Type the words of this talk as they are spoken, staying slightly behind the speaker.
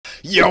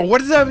Yo,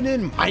 what is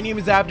happening? My name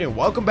is Abden.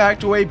 Welcome back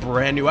to a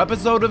brand new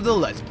episode of the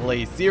Let's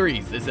Play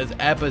series. This is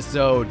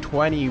episode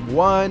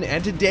 21,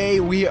 and today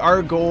we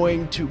are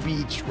going to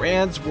be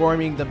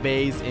transforming the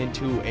base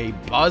into a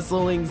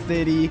bustling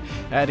city,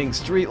 adding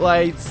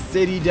streetlights,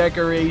 city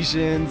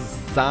decorations,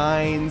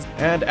 signs,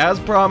 and as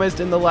promised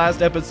in the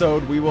last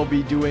episode, we will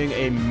be doing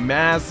a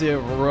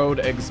massive road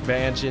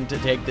expansion to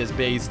take this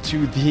base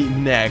to the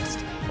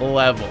next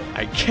level.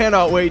 I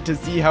cannot wait to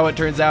see how it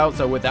turns out,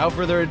 so without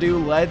further ado,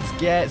 let's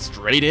get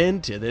straight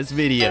into this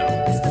video.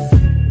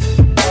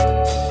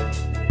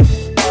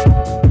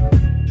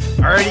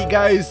 Alrighty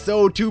guys,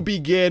 so to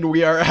begin,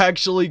 we are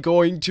actually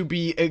going to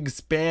be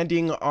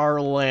expanding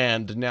our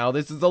land. Now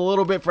this is a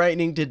little bit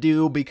frightening to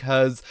do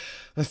because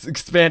this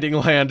expanding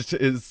land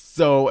is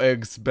so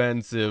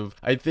expensive.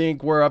 I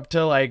think we're up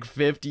to like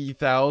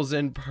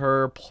 50,000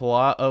 per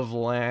plot of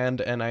land,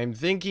 and I'm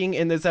thinking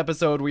in this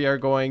episode we are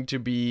going to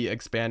be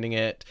expanding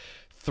it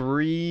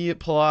 3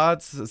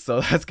 plots, so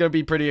that's gonna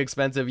be pretty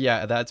expensive.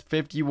 Yeah, that's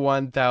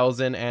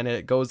 51,000 and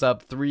it goes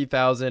up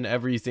 3,000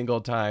 every single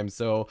time.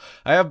 So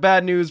I have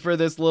bad news for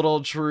this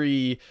little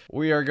tree.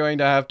 We are going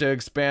to have to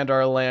expand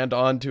our land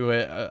onto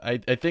it. I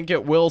think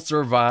it will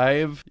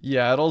survive.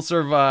 Yeah, it'll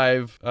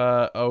survive.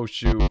 Oh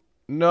shoot.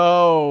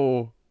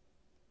 No.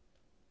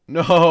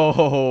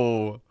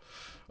 No.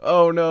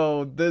 Oh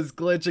no, this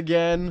glitch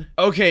again.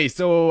 Okay,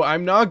 so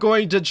I'm not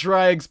going to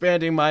try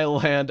expanding my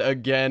land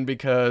again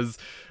because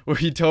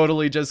we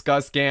totally just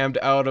got scammed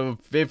out of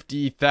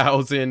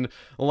 50,000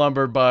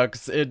 lumber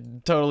bucks.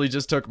 It totally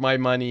just took my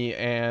money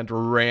and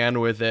ran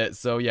with it.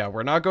 So yeah,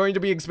 we're not going to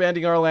be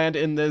expanding our land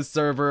in this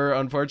server.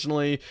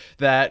 Unfortunately,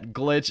 that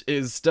glitch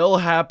is still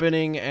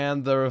happening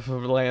and the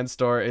land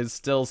store is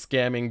still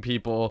scamming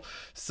people.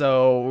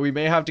 So we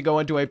may have to go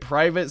into a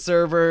private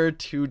server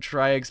to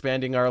try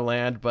expanding our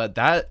land, but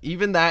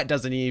even that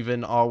doesn't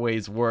even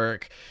always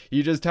work.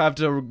 You just have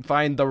to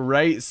find the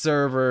right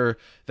server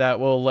that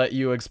will let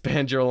you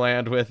expand your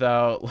land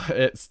without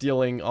it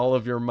stealing all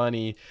of your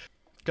money.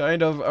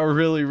 Kind of a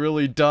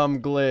really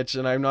dumb glitch,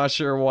 and I'm not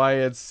sure why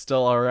it's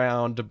still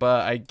around,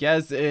 but I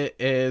guess it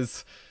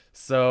is.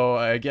 So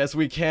I guess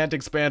we can't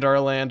expand our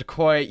land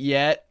quite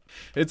yet.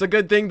 It's a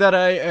good thing that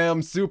I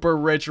am super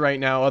rich right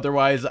now,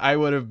 otherwise I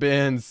would have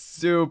been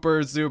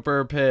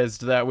super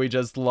pissed that we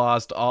just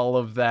lost all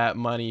of that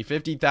money.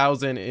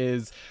 50,000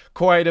 is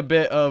quite a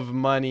bit of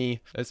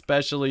money,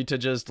 especially to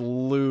just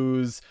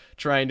lose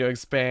trying to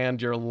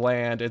expand your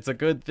land. It's a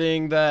good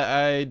thing that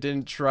I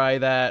didn't try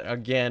that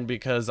again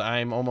because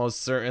I'm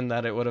almost certain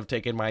that it would have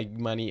taken my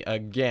money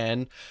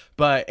again.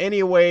 But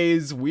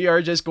anyways, we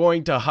are just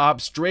going to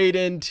hop straight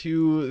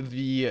into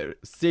the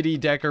city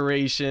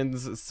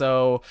decorations.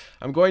 So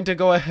I'm going to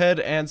go ahead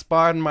and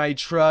spawn my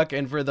truck,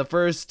 and for the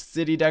first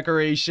city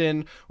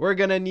decoration, we're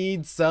gonna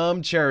need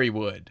some cherry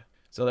wood.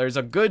 So there's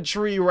a good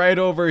tree right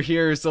over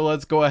here, so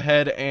let's go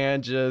ahead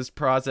and just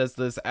process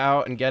this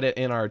out and get it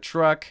in our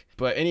truck.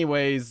 But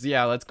anyways,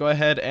 yeah, let's go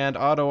ahead and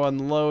auto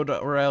unload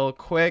real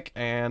quick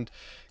and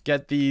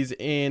get these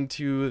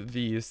into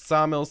the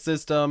sawmill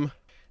system.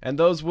 And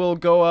those will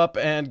go up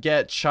and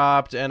get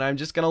chopped, and I'm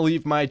just gonna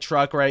leave my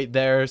truck right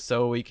there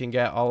so we can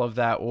get all of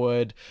that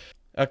wood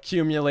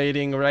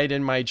accumulating right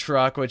in my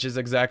truck, which is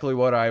exactly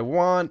what I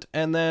want.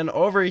 And then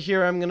over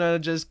here I'm gonna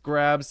just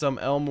grab some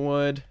elm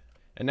wood.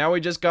 And now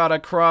we just gotta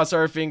cross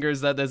our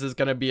fingers that this is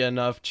gonna be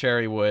enough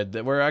cherry wood.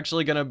 We're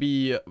actually gonna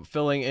be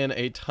filling in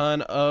a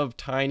ton of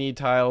tiny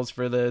tiles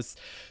for this,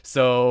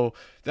 so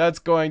that's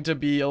going to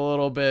be a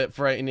little bit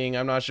frightening.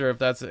 I'm not sure if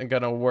that's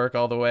gonna work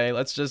all the way.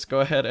 Let's just go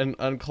ahead and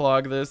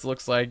unclog this.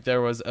 Looks like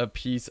there was a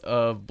piece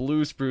of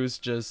blue spruce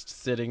just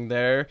sitting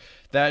there.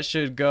 That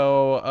should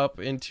go up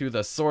into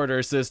the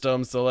sorter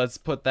system, so let's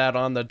put that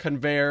on the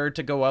conveyor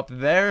to go up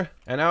there.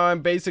 And now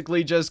I'm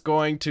basically just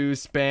going to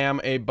spam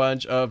a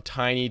bunch of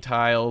tiny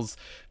tiles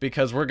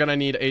because we're gonna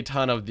need a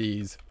ton of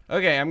these.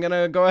 Okay, I'm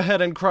gonna go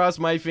ahead and cross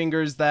my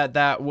fingers that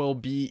that will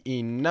be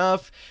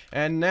enough.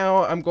 And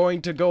now I'm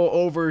going to go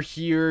over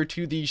here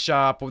to the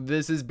shop.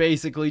 This is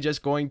basically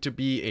just going to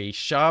be a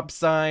shop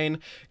sign,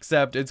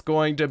 except it's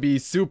going to be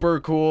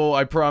super cool,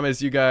 I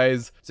promise you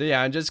guys. So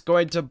yeah, I'm just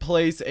going to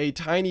place a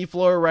tiny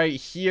floor right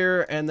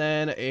here and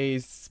then a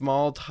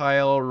small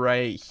tile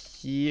right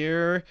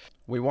here.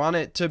 We want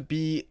it to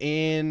be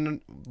in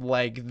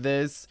like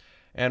this,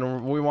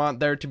 and we want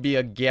there to be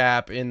a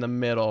gap in the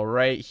middle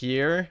right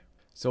here.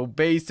 So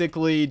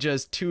basically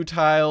just 2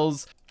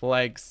 tiles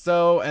like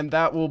so, and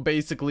that will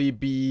basically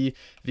be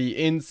the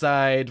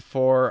inside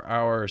for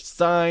our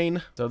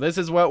sign. So this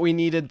is what we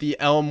needed the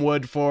elm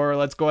wood for.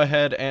 Let's go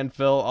ahead and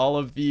fill all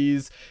of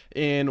these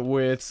in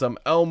with some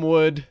elm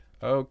wood.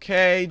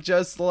 Okay,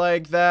 just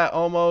like that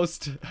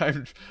almost.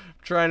 I'm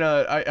trying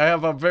to, I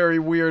have a very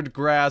weird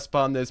grasp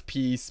on this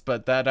piece,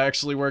 but that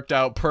actually worked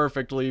out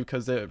perfectly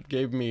because it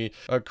gave me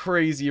a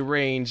crazy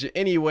range.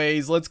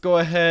 Anyways, let's go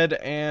ahead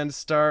and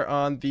start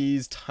on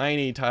these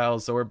tiny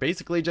tiles. So we're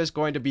basically just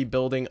going to be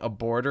building a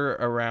border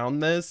around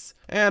this.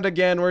 And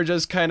again, we're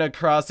just kind of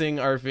crossing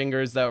our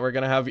fingers that we're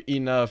gonna have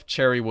enough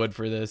cherry wood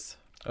for this.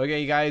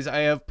 Okay guys, I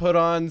have put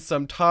on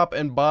some top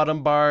and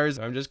bottom bars.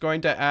 I'm just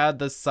going to add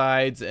the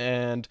sides,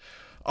 and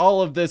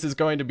all of this is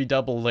going to be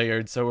double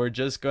layered. So we're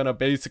just gonna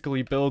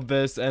basically build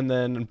this and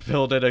then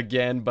build it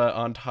again, but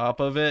on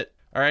top of it.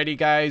 Alrighty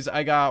guys,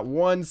 I got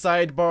one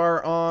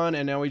sidebar on,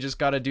 and now we just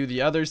gotta do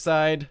the other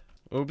side.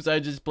 Oops,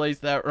 I just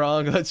placed that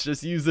wrong. Let's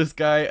just use this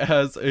guy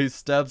as a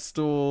step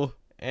stool.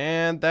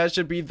 And that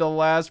should be the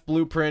last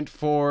blueprint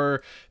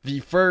for the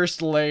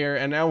first layer,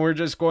 and now we're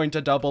just going to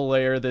double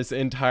layer this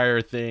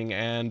entire thing.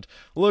 And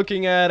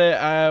looking at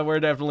it, we're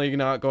definitely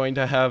not going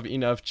to have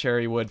enough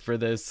cherry wood for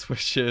this,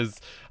 which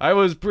is, I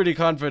was pretty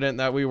confident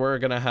that we were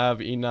gonna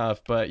have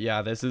enough, but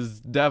yeah, this is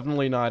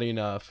definitely not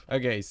enough.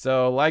 Okay,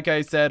 so like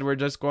I said, we're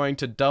just going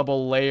to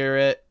double layer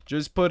it,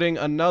 just putting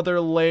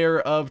another layer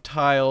of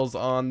tiles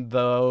on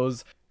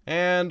those.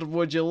 And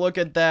would you look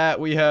at that,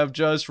 we have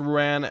just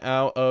ran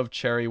out of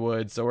cherry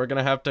wood, so we're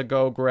gonna have to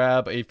go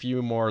grab a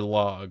few more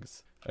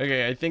logs.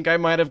 Okay, I think I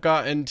might have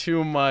gotten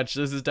too much.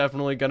 This is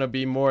definitely gonna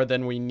be more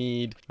than we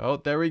need. Oh,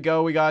 there we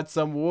go. We got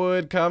some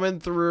wood coming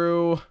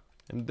through.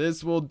 And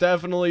this will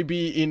definitely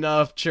be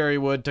enough cherry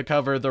wood to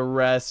cover the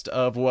rest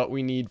of what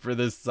we need for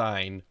this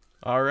sign.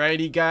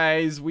 Alrighty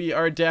guys, we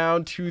are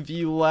down to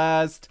the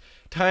last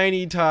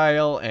tiny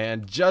tile,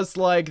 and just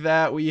like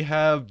that we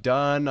have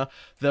done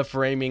the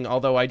framing.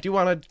 Although I do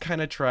want to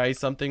kind of try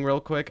something real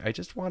quick. I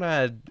just want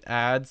to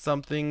add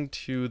something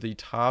to the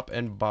top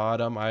and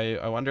bottom.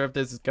 I wonder if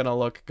this is gonna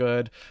look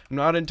good. I'm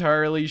not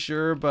entirely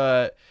sure,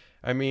 but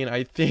I mean,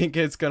 I think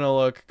it's gonna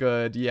look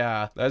good.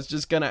 Yeah, that's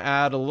just gonna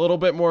add a little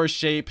bit more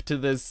shape to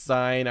this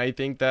sign. I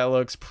think that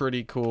looks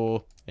pretty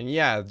cool. And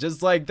yeah,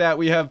 just like that,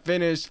 we have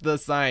finished the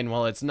sign.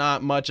 Well, it's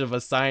not much of a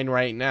sign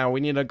right now.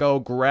 We need to go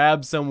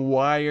grab some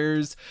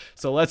wires.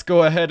 So let's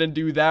go ahead and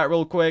do that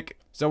real quick.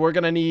 So we're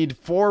gonna need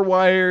 4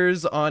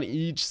 wires on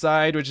each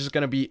side, which is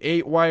gonna be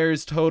 8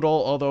 wires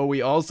total. Although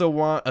we also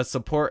want a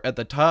support at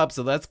the top,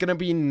 so that's gonna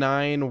be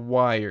 9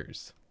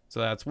 wires. So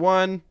that's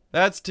 1,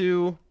 that's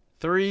 2,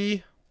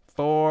 3,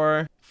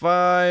 4,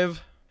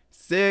 5,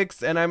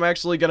 6, and I'm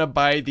actually gonna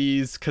buy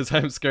these because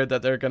I'm scared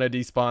that they're gonna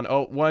despawn.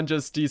 Oh, 1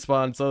 just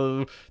despawned,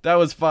 so that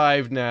was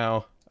 5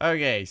 now.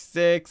 Okay,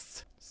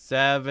 6,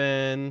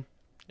 7,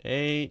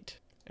 8,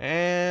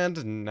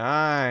 and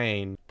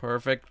 9.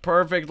 Perfect,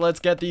 perfect. Let's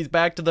get these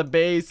back to the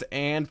base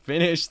and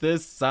finish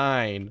this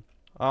sign.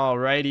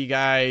 Alrighty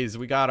guys,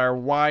 we got our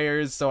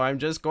wires, so I'm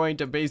just going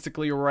to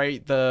basically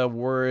write the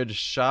word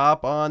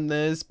shop on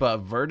this, but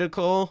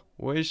vertical.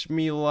 Wish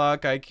me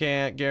luck. I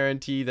can't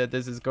guarantee that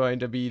this is going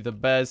to be the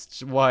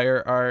best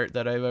wire art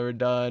that I've ever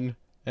done.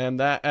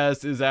 And that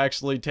S is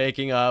actually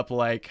taking up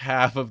like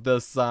half of the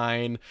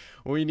sign.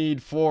 We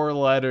need 4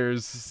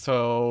 letters,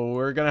 so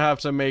we're gonna have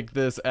to make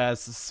this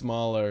S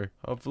smaller.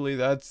 Hopefully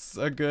that's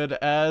a good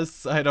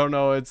S. I don't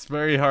know, it's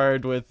very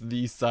hard with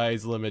these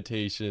size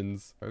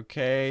limitations.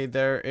 Okay,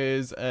 there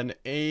is an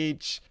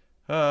H.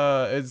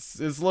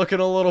 It's looking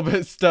a little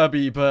bit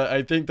stubby, but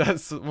I think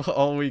that's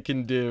all we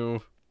can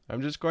do.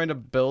 I'm just going to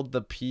build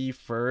the P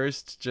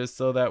first, just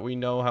so that we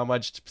know how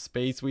much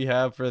space we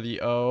have for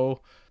the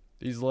O.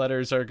 These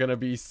letters are gonna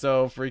be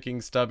so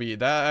freaking stubby.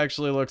 That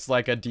actually looks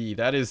like a D.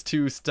 That is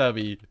too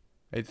stubby.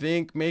 I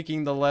think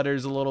making the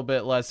letters a little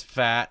bit less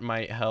fat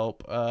might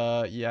help.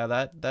 Yeah,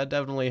 that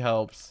definitely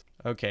helps.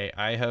 Okay,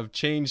 I have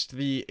changed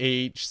the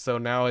H, so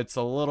now it's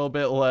a little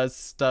bit less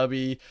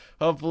stubby.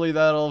 Hopefully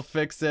that'll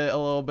fix it a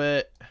little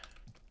bit.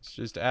 Let's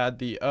just add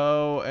the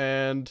O,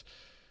 and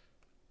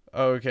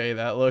okay,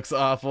 that looks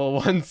awful.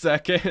 1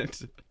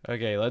 second.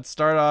 Okay, let's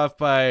start off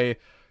by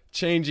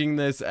changing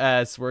this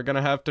S. We're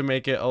gonna have to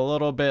make it a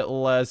little bit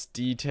less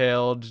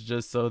detailed,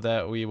 just so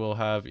that we will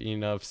have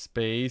enough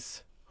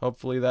space.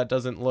 Hopefully that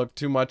doesn't look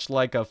too much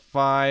like a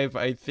 5.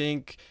 I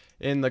think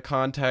in the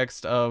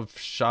context of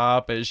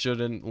shop, it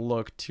shouldn't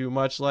look too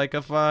much like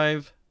a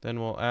 5. Then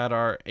we'll add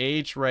our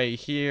H right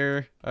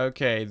here.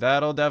 Okay,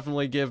 that'll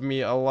definitely give me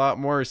a lot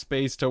more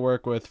space to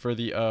work with for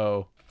the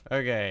O.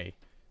 Okay,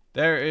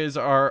 there is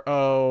our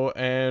O,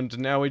 and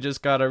now we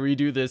just gotta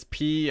redo this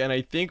P, and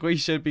I think we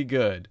should be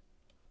good.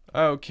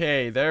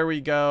 Okay, there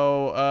we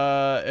go.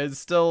 It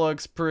still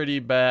looks pretty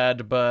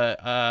bad, but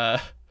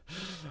I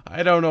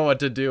don't know what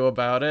to do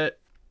about it.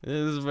 It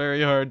is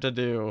very hard to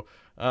do.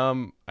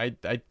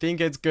 I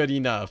think it's good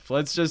enough.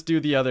 Let's just do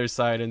the other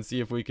side and see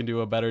if we can do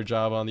a better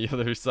job on the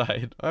other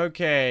side.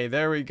 Okay,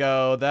 there we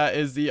go. That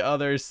is the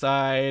other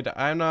side.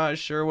 I'm not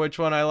sure which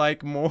one I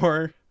like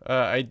more.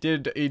 I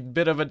did a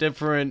bit of a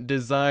different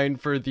design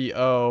for the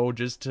O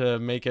just to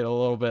make it a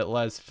little bit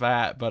less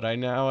fat, but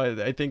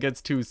I think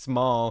it's too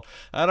small.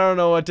 I don't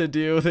know what to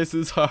do. This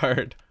is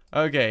hard.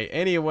 Okay,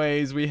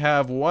 anyways, we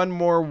have 1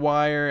 more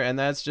wire, and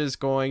that's just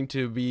going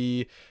to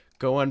be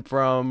going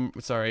from,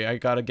 sorry, I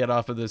gotta get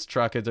off of this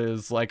truck. It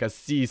is like a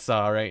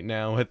seesaw right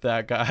now with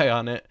that guy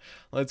on it.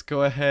 Let's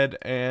go ahead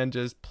and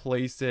just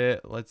place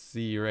it, let's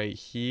see, right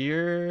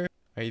here.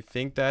 I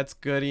think that's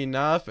good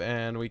enough,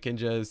 and we can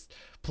just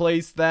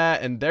place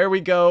that, and there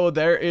we go.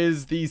 There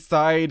is the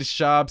side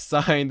shop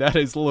sign that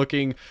is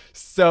looking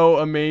so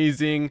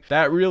amazing.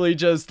 That really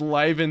just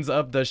livens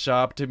up the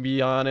shop, to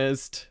be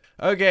honest.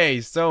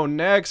 Okay, so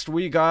next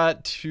we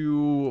got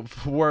to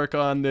work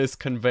on this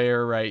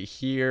conveyor right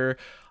here.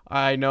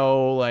 I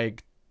know,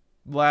 like,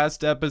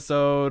 last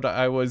episode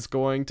I was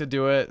going to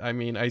do it. I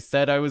mean, I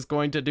said I was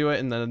going to do it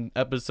in the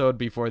episode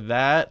before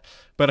that,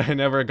 but I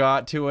never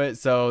got to it.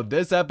 So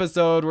this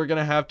episode we're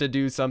gonna have to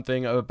do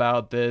something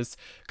about this,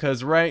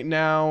 because right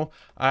now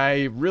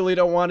I really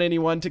don't want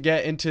anyone to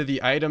get into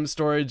the item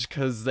storage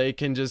because they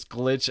can just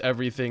glitch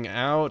everything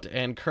out.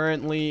 And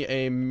currently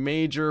a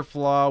major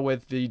flaw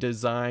with the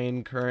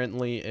design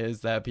currently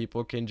is that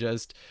people can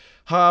just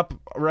hop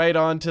right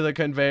onto the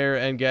conveyor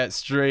and get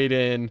straight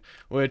in,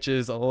 which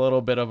is a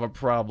little bit of a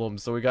problem.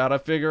 So we gotta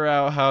figure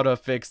out how to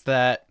fix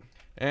that.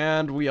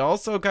 And we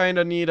also kind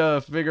of need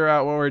to figure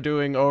out what we're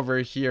doing over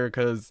here,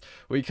 because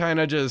we kind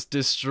of just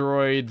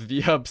destroyed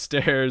the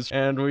upstairs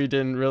and we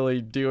didn't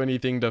really do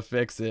anything to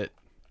fix it.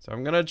 So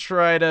I'm gonna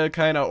try to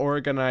kind of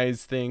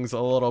organize things a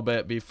little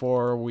bit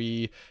before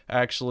we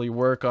actually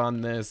work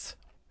on this.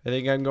 I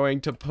think I'm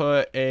going to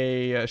put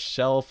a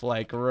shelf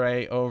like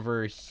right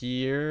over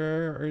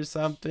here or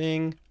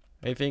something.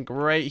 I think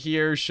right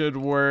here should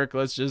work.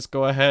 Let's just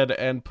go ahead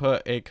and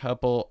put a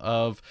couple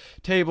of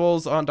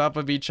tables on top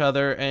of each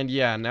other. And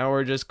yeah, now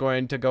we're just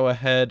going to go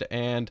ahead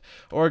and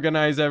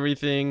organize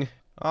everything.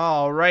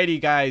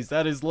 Alrighty guys,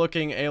 that is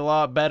looking a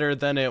lot better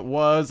than it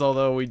was,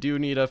 although we do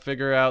need to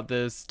figure out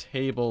this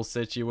table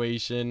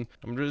situation.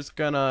 I'm just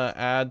gonna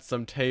add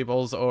some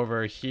tables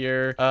over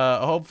here.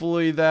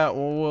 Hopefully that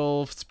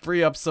will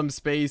free up some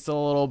space a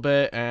little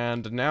bit,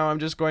 and now I'm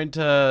just going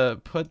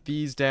to put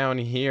these down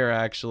here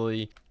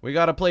actually. We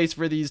got a place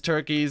for these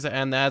turkeys,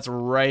 and that's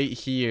right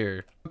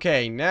here.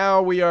 Okay,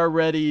 now we are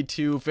ready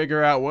to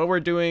figure out what we're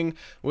doing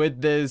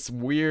with this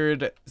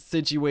weird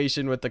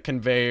situation with the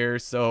conveyor.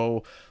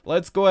 So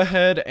let's go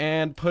ahead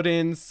and put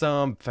in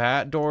some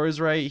fat doors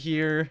right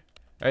here.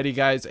 Alrighty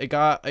guys, I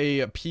got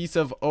a piece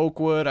of oak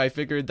wood. I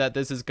figured that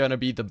this is gonna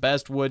be the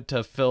best wood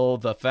to fill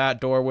the fat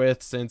door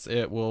with, since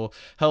it will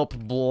help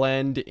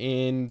blend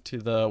into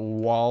the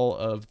wall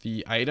of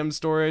the item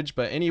storage.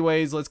 But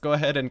anyways, let's go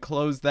ahead and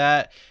close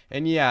that.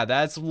 And yeah,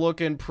 that's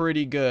looking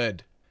pretty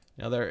good.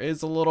 Now there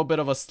is a little bit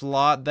of a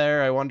slot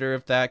there. I wonder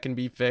if that can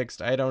be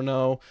fixed. I don't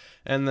know.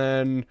 And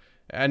then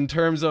in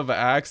terms of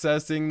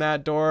accessing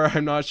that door,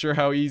 I'm not sure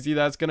how easy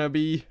that's gonna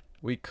be.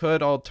 We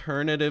could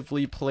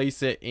alternatively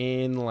place it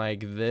in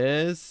like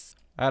this.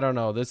 I don't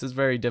know. This is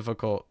very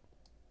difficult.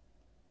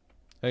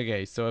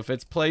 Okay, so if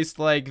it's placed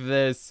like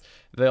this,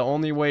 the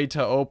only way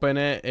to open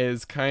it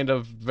is kind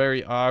of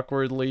very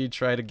awkwardly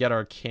try to get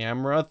our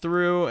camera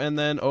through and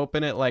then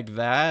open it like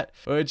that,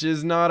 which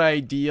is not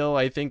ideal.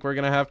 I think we're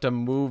gonna have to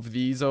move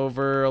these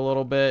over a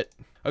little bit.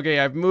 Okay,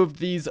 I've moved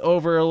these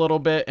over a little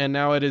bit, and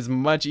now it is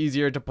much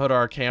easier to put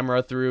our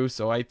camera through,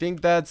 so I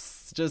think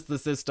that's just the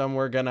system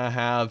we're gonna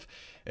have.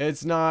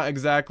 It's not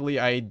exactly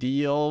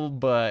ideal,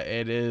 but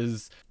it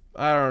is,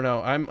 I don't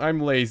know, I'm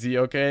lazy,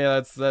 okay?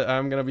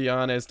 I'm gonna be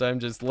honest, I'm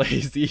just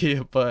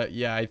lazy. But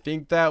yeah, I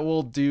think that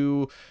will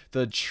do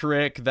the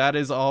trick. That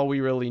is all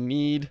we really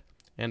need.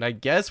 And I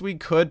guess we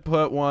could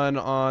put one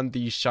on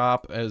the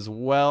shop as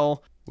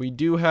well. We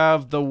do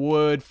have the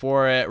wood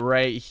for it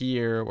right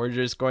here. We're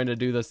just going to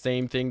do the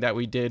same thing that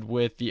we did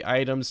with the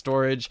item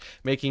storage,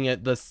 making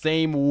it the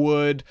same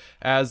wood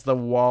as the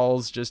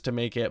walls just to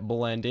make it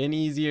blend in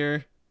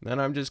easier. Then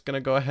I'm just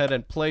gonna go ahead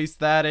and place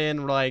that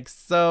in like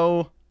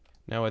so.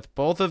 Now with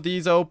both of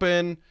these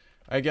open,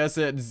 I guess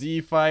it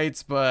Z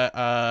fights, but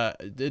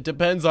it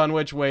depends on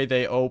which way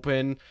they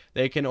open.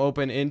 They can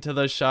open into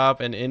the shop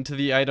and into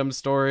the item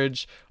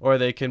storage, or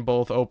they can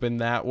both open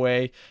that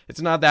way. It's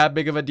not that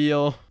big of a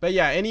deal. But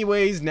yeah,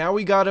 anyways, now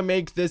we gotta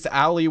make this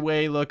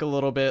alleyway look a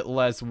little bit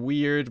less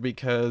weird,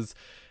 because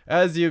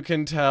as you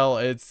can tell,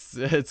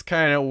 it's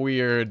kind of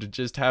weird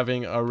just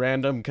having a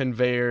random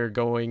conveyor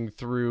going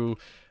through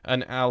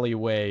an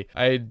alleyway.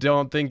 I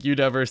don't think you'd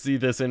ever see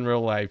this in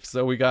real life,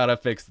 so we gotta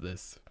fix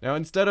this. Now,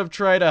 instead of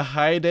try to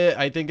hide it,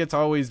 I think it's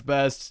always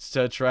best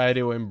to try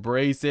to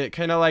embrace it,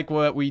 kind of like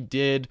what we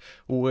did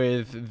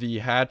with the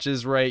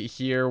hatches right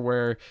here,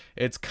 where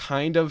it's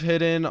kind of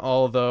hidden,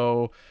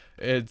 although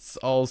it's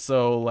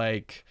also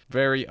like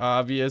very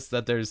obvious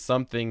that there's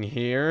something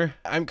here.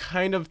 I'm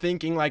kind of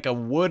thinking like a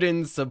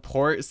wooden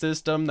support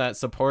system that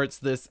supports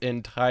this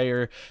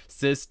entire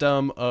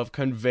system of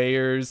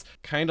conveyors,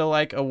 kind of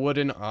like a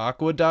wooden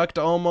aqueduct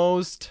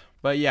almost.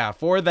 But yeah,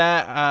 for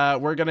that,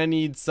 we're gonna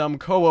need some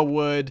koa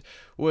wood,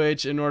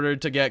 which in order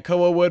to get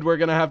Koa wood, we're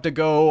gonna have to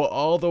go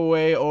all the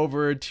way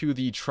over to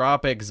the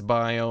tropics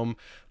biome.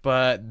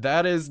 But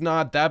that is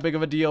not that big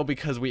of a deal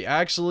because we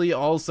actually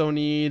also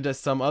need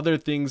some other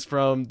things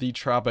from the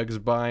tropics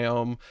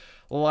biome,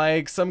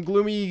 like some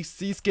gloomy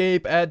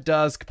seascape at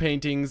dusk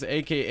paintings,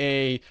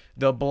 aka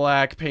the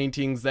black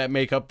paintings that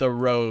make up the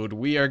road.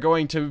 We are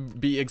going to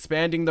be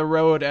expanding the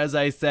road, as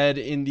I said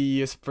in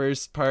the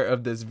first part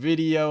of this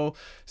video,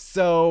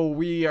 so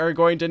we are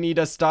going to need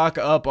to stock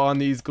up on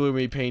these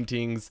gloomy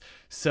paintings.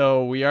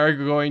 So we are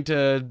going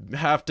to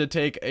have to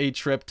take a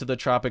trip to the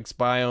tropics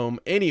biome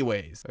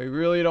anyways. I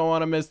really don't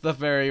want to miss the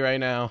ferry right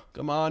now.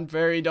 Come on,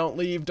 ferry, don't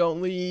leave,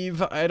 don't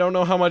leave. I don't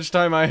know how much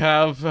time I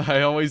have.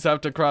 I always have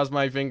to cross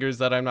my fingers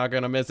that I'm not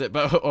gonna miss it,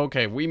 but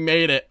okay, we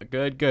made it.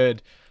 Good,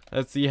 good.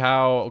 Let's see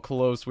how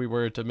close we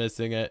were to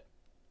missing it.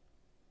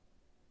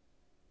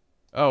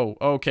 Oh,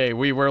 okay,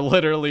 we were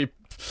literally...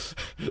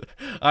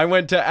 I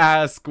went to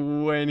ask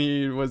when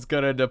he was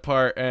gonna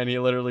depart, and he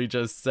literally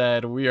just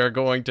said, we are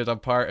going to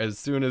depart as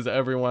soon as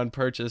everyone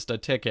purchased a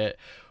ticket,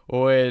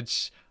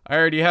 which I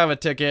already have a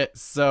ticket,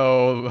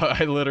 so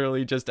I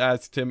literally just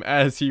asked him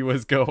as he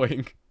was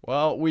going.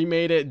 Well, we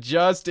made it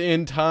just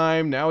in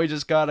time. Now we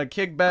just gotta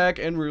kick back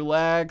and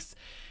relax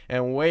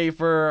and wait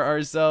for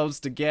ourselves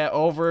to get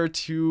over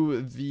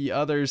to the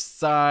other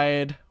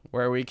side,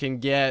 where we can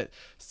get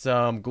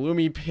some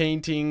gloomy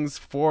paintings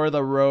for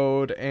the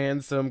road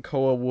and some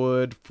Koa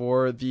wood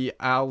for the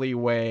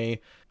alleyway.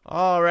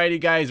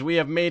 Alrighty guys, we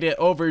have made it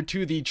over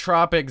to the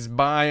tropics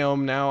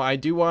biome. Now I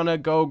do want to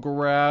go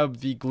grab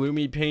the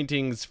gloomy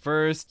paintings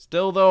first.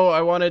 Still though,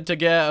 I wanted to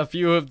get a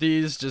few of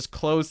these just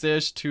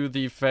close-ish to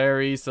the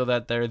ferry so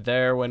that they're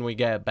there when we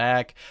get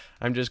back.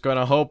 I'm just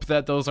gonna hope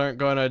that those aren't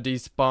gonna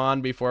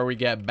despawn before we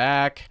get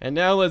back. And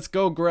now let's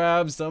go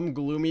grab some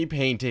gloomy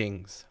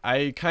paintings.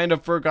 I kind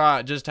of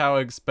forgot just how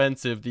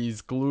expensive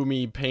these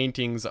gloomy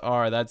paintings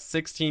are. That's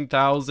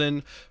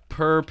 16,000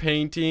 per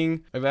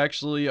painting. I've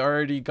actually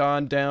already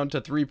gone down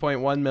to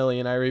 3.1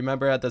 million. I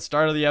remember at the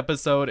start of the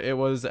episode it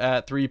was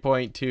at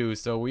 3.2,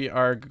 so we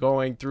are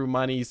going through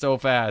money so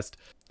fast.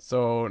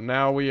 So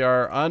now we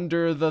are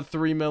under the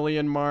 3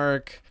 million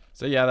mark.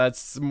 So yeah,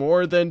 that's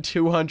more than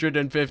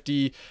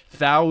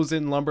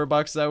 250,000 lumber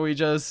bucks that we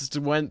just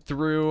went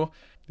through.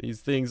 These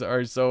things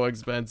are so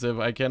expensive.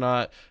 I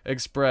cannot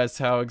express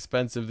how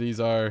expensive these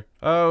are.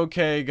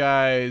 Okay,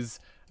 guys.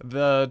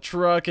 The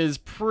truck is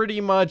pretty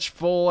much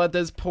full at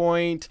this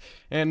point,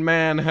 and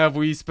man, have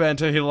we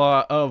spent a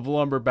lot of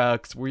lumber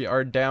bucks. We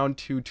are down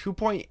to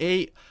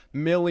 2.8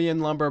 million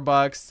lumber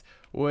bucks,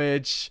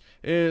 which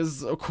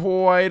is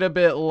quite a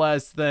bit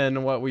less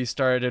than what we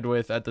started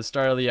with at the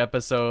start of the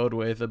episode,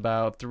 with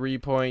about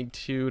 3.2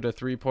 to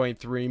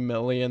 3.3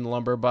 million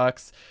lumber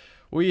bucks.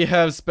 We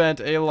have spent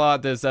a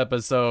lot this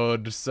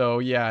episode, so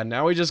yeah,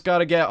 now we just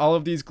gotta get all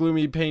of these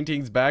gloomy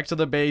paintings back to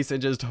the base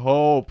and just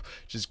hope,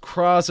 just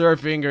cross our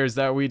fingers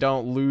that we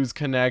don't lose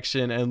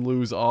connection and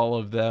lose all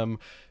of them.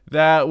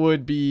 That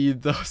would be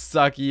the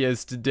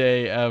suckiest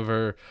day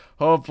ever.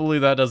 Hopefully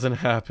that doesn't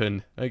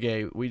happen.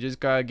 Okay, we just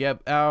gotta get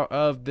out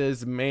of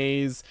this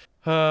maze.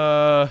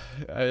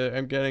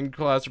 I'm getting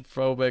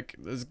claustrophobic.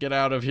 Let's get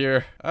out of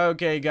here.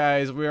 Okay,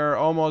 guys, we are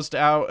almost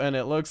out, and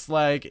it looks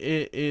like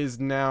it is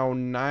now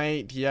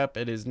night. Yep,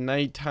 it is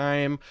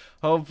nighttime.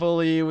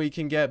 Hopefully we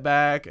can get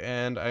back,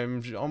 and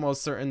I'm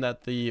almost certain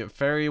that the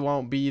ferry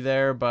won't be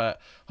there, but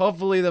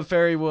hopefully the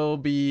ferry will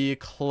be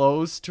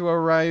close to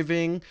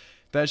arriving.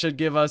 That should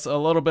give us a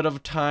little bit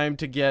of time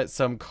to get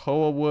some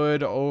Koa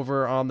wood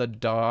over on the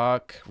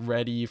dock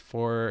ready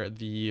for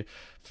the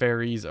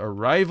ferry's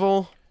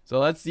arrival. So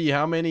let's see,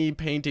 how many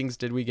paintings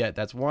did we get?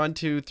 That's 1,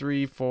 2,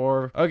 3,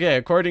 4. Okay,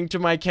 according to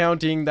my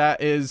counting,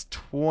 that is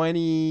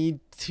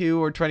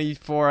 22 or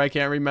 24. I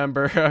can't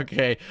remember.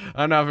 Okay,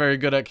 I'm not very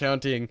good at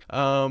counting.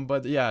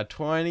 But yeah,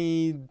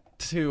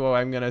 22,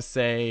 I'm gonna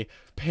say,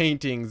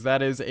 paintings.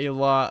 That is a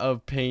lot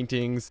of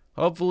paintings.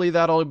 Hopefully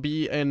that'll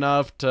be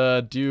enough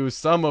to do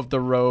some of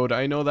the road.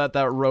 I know that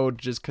that road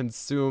just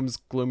consumes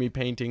gloomy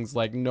paintings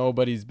like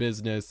nobody's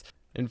business.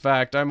 In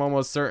fact, I'm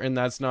almost certain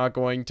that's not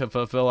going to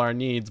fulfill our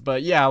needs.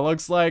 But yeah,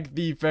 looks like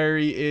the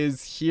ferry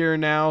is here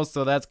now,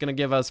 so that's going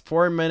to give us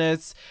 4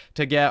 minutes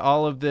to get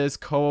all of this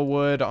Koa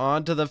wood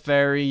onto the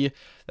ferry.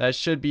 That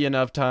should be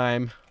enough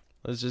time.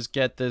 Let's just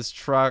get this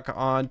truck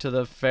onto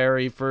the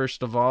ferry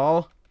first of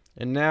all.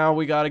 And now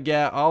we got to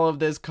get all of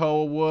this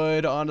Koa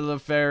wood onto the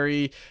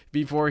ferry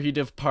before he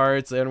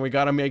departs, and we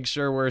got to make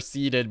sure we're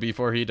seated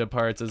before he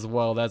departs as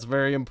well. That's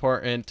very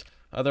important.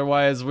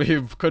 Otherwise,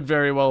 we could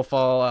very well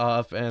fall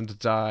off and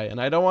die, and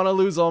I don't want to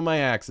lose all my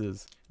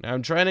axes. Now,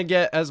 I'm trying to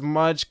get as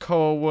much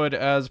Koa wood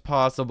as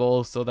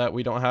possible so that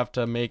we don't have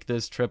to make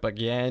this trip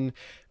again,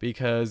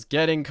 because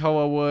getting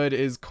Koa wood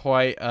is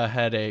quite a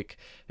headache.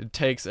 It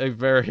takes a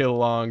very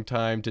long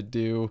time to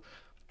do.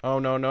 Oh,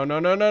 no, no, no,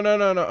 no, no, no,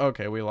 no, no.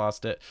 Okay, we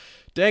lost it.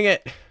 Dang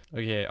it.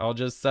 Okay, I'll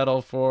just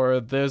settle for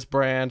this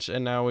branch,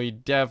 and now we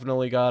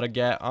definitely gotta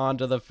get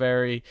onto the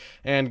ferry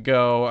and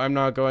go. I'm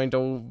not going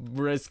to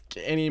risk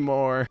any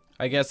more.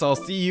 I guess I'll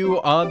see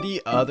you on the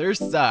other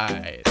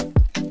side.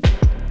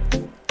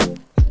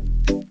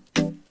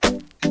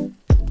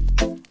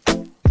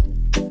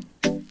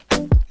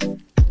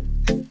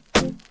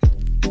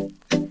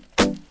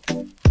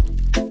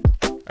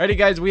 Alrighty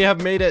guys, we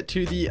have made it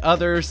to the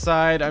other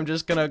side. I'm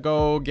just gonna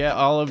go get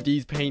all of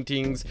these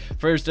paintings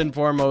first and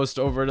foremost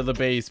over to the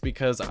base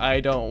because I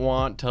don't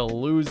want to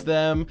lose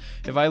them.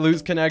 If I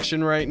lose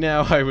connection right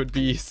now, I would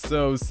be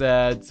so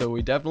sad. So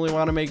we definitely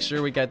want to make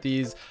sure we get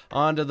these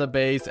onto the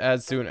base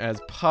as soon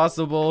as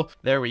possible.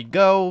 There we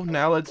go.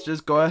 Now let's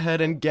just go ahead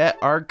and get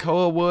our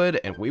koa wood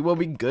and we will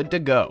be good to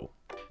go.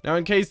 Now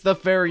in case the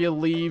ferry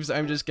leaves,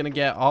 I'm just gonna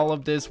get all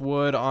of this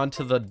wood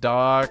onto the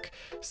dock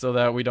so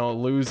that we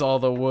don't lose all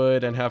the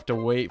wood and have to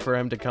wait for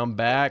him to come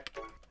back.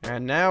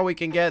 And now we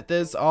can get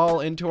this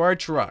all into our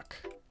truck.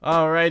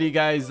 Alrighty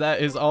guys,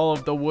 that is all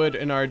of the wood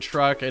in our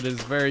truck. It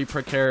is very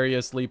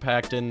precariously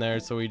packed in there,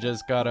 so we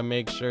just gotta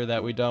make sure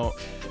that we don't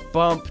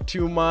bump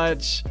too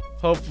much.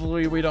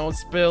 Hopefully we don't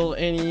spill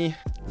any.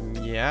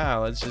 Yeah,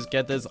 let's just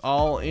get this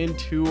all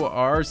into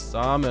our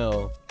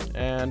sawmill.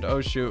 And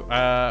oh shoot,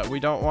 we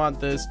don't want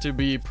this to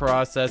be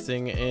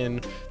processing in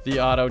the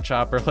auto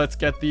chopper. Let's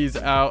get these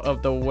out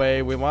of the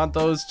way. We want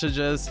those to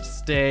just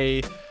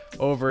stay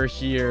over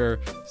here.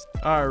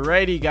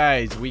 Alrighty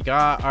guys, we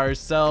got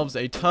ourselves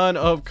a ton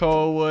of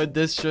koa wood.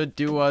 This should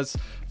do us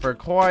for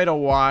quite a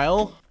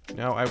while.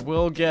 Now I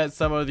will get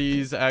some of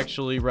these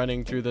actually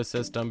running through the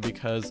system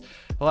because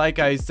like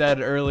I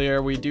said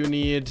earlier, we do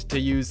need to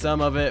use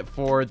some of it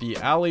for the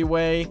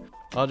alleyway.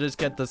 I'll just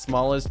get the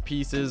smallest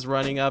pieces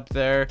running up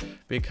there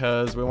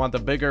because we want the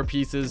bigger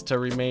pieces to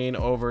remain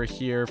over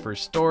here for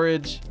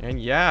storage. And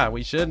yeah,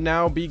 we should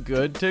now be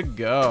good to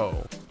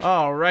go.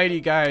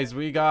 Alrighty guys,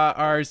 we got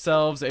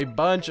ourselves a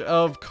bunch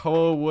of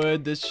koa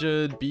wood. This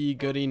should be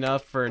good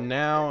enough for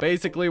now.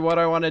 Basically what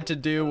I wanted to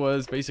do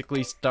was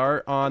basically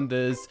start on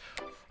this,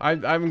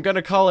 I'm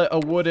gonna call it a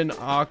wooden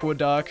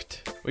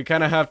aqueduct. We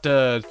kind of have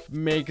to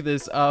make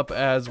this up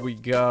as we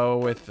go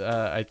with,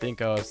 I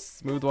think, a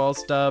smooth wall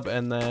stub.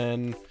 And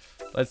then,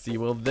 let's see,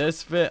 will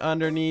this fit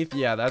underneath?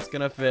 Yeah, that's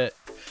gonna fit.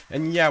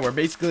 And yeah, we're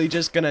basically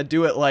just gonna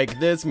do it like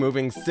this,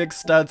 moving 6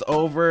 studs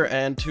over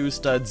and 2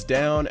 studs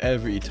down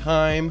every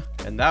time.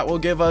 And that will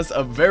give us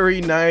a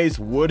very nice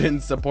wooden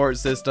support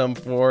system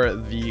for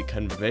the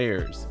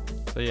conveyors.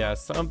 So yeah,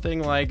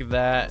 something like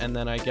that. And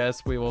then I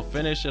guess we will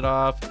finish it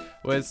off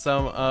with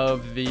some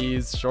of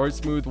these short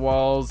smooth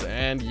walls.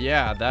 And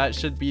yeah, that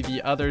should be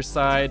the other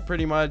side,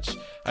 pretty much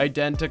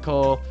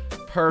identical.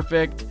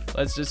 Perfect.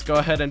 Let's just go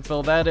ahead and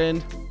fill that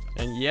in.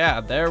 And yeah,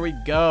 there we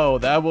go.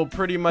 That will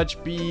pretty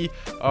much be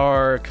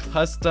our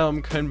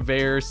custom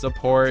conveyor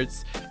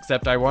supports,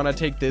 except I want to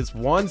take this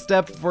one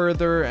step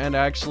further and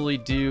actually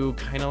do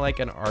kind of like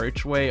an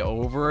archway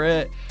over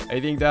it. I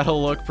think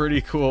that'll look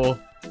pretty cool.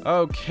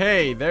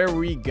 Okay, there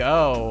we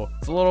go.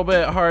 It's a little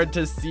bit hard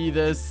to see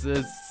this.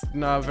 It's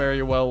not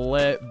very well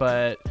lit,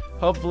 but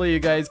hopefully you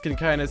guys can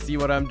kind of see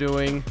what I'm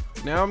doing.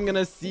 Now I'm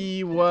gonna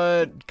see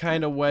what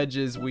kind of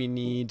wedges we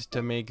need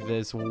to make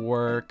this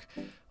work.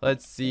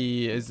 Let's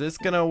see, is this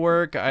gonna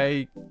work?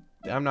 I'm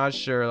not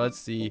sure. Let's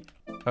see.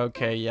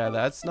 Okay, yeah,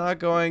 that's not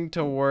going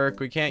to work.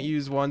 We can't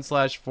use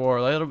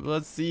 1/4.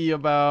 Let's see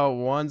about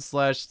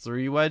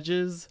 1/3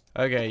 wedges.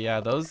 Okay, yeah,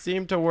 those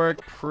seem to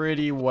work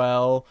pretty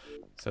well.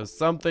 So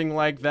something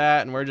like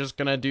that, and we're just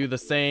gonna do the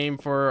same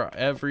for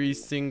every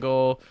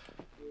single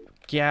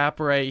gap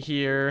right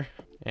here.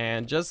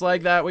 And just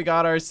like that, we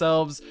got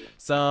ourselves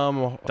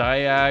some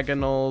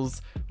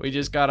diagonals. We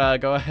just gotta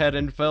go ahead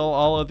and fill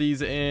all of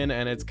these in,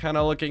 and it's kind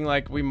of looking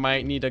like we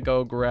might need to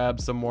go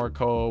grab some more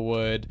koa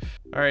wood.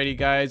 Alrighty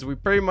guys, we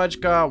pretty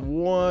much got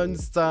one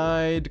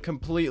side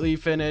completely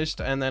finished,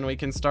 and then we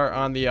can start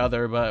on the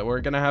other, but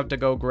we're gonna have to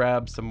go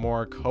grab some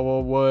more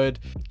koa wood.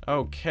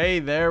 Okay,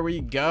 there we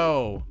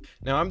go.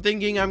 Now I'm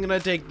thinking I'm gonna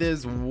take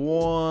this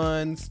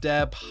one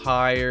step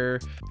higher,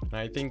 and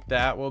I think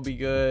that will be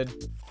good.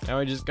 Now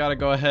we just gotta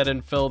go ahead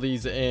and fill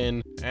these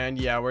in. And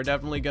yeah, we're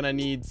definitely gonna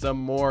need some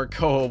more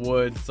koa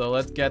wood, so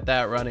let's get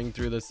that running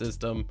through the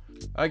system.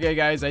 Okay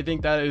guys, I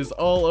think that is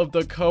all of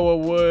the koa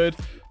wood.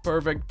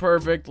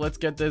 Perfect. Let's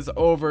get this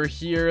over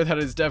here. That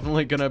is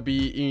definitely gonna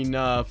be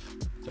enough.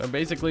 So I'm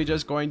basically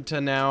just going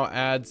to now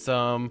add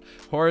some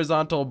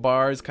horizontal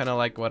bars, kind of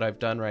like what I've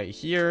done right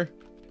here.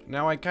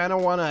 Now I kind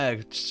of want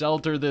to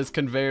shelter this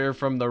conveyor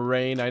from the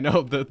rain. I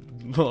know the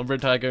Lumber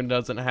Tycoon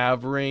doesn't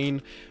have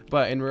rain,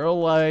 but in real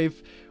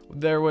life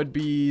there would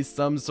be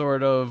some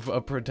sort of a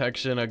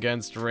protection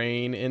against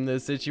rain in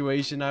this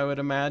situation, I would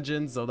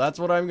imagine. So that's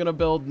what I'm gonna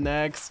build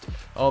next,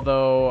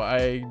 although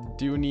I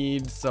do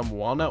need some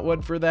walnut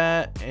wood for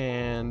that,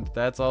 and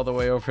that's all the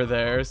way over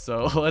there,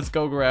 so let's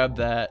go grab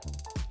that.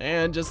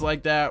 And just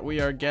like that,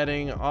 we are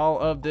getting all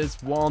of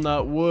this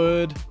walnut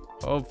wood.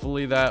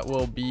 Hopefully that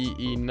will be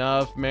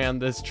enough. Man,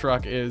 this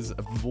truck is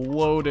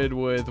loaded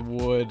with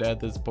wood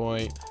at this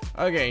point.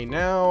 Okay,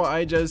 now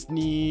I just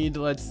need,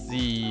 let's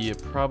see,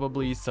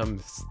 probably some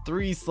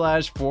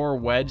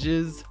 3/4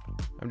 wedges.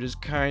 I'm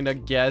just kind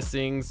of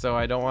guessing, so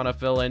I don't want to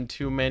fill in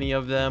too many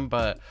of them,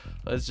 but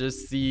let's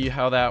just see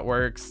how that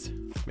works.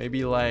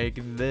 Maybe like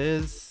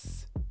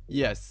this.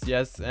 Yes,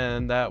 yes,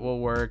 and that will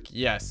work.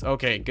 Yes,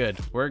 okay, good.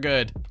 We're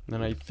good.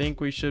 Then I think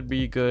we should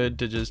be good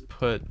to just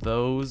put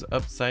those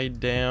upside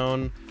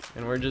down.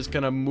 And we're just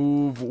gonna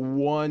move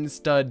one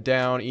stud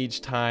down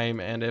each time.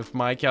 And if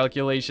my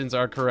calculations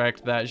are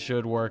correct, that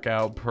should work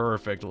out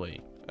perfectly.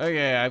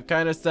 Okay, I've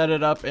kind of set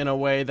it up in a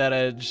way that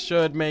it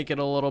should make it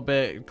a little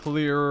bit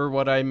clearer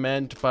what I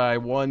meant by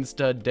one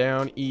stud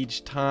down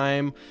each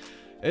time.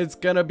 It's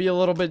gonna be a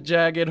little bit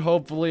jagged.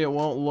 Hopefully it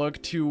won't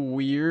look too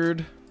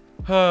weird.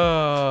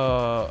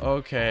 Oh,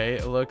 okay,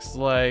 it looks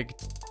like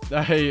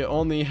I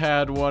only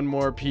had one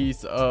more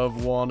piece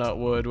of walnut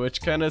wood,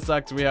 which kind of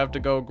sucks. We have to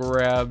go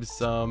grab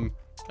some.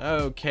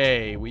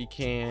 Okay, we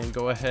can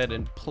go ahead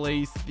and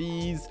place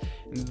these.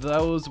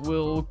 Those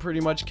will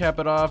pretty much cap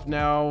it off.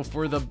 Now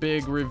for the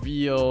big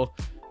reveal,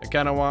 I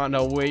kind of want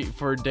to wait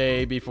for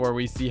day before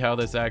we see how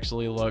this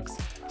actually looks.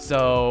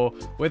 So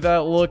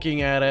without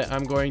looking at it,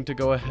 I'm going to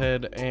go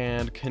ahead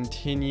and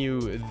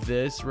continue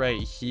this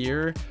right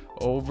here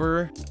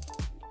over.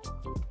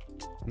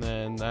 And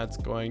then that's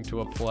going to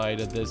apply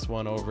to this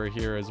one over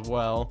here as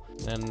well.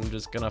 And I'm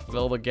just gonna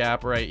fill the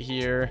gap right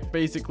here,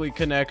 basically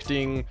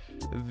connecting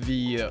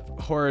the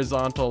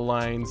horizontal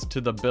lines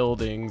to the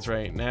buildings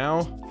right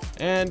now.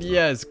 And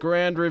yes,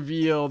 grand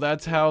reveal,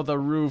 that's how the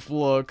roof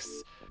looks.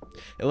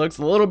 It looks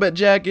a little bit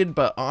jagged,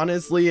 but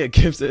honestly, it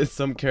gives it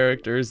some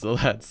character, so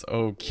that's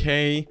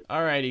okay.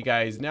 Alrighty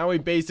guys, now we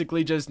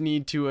basically just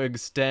need to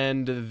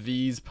extend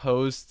these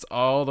posts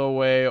all the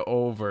way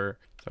over.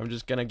 So I'm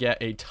just gonna get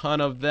a ton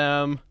of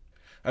them.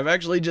 I've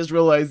actually just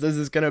realized this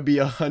is gonna be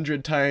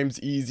 100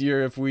 times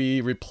easier if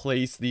we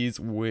replace these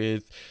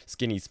with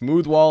skinny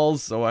smooth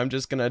walls, so I'm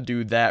just gonna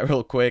do that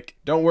real quick.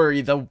 Don't worry,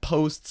 the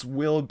posts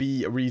will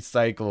be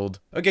recycled.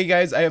 Okay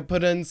guys, I have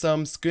put in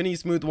some skinny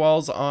smooth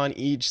walls on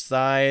each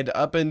side.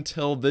 Up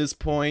until this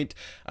point,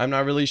 I'm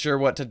not really sure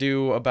what to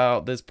do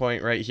about this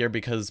point right here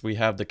because we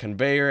have the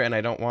conveyor and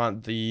I don't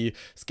want the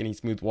skinny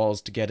smooth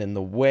walls to get in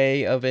the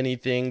way of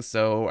anything,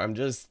 so I'm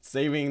just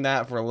saving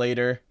that for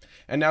later.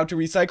 And now to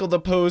recycle the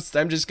posts,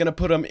 I'm just gonna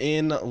put them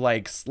in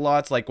like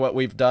slots like what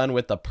we've done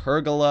with the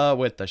pergola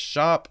with the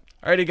shop.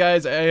 Alrighty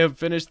guys, I have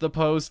finished the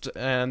post,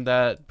 and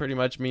that pretty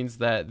much means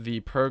that the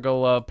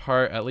pergola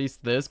part, at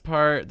least this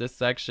part, this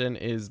section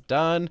is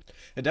done.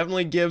 It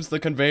definitely gives the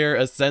conveyor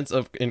a sense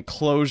of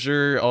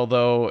enclosure,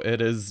 although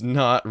it is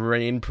not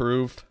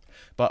rainproof.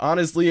 But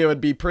honestly, it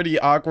would be pretty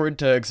awkward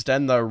to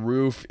extend the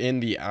roof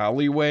in the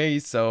alleyway,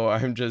 so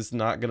I'm just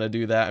not gonna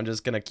do that. I'm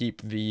just gonna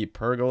keep the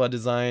pergola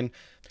design.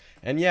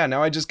 And yeah,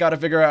 now I just gotta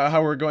figure out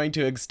how we're going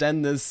to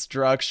extend this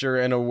structure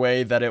in a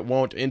way that it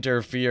won't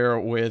interfere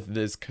with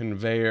this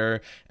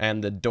conveyor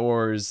and the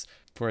doors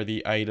for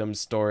the item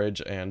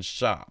storage and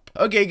shop.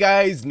 Okay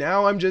guys,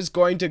 now I'm just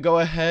going to go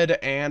ahead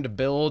and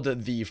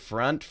build the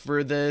front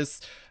for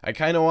this. I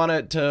kind of want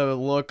it to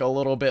look a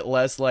little bit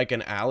less like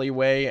an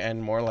alleyway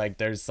and more like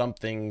there's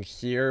something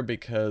here,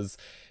 because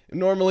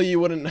normally you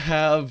wouldn't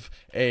have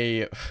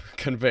a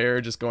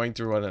conveyor just going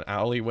through an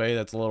alleyway.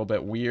 That's a little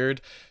bit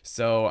weird.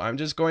 So I'm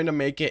just going to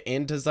make it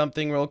into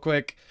something real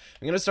quick.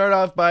 I'm going to start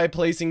off by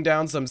placing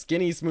down some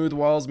skinny smooth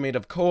walls made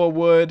of koa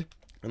wood.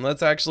 And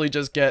let's actually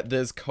just get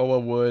this koa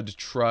wood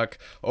truck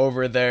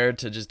over there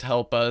to just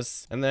help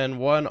us. And then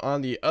one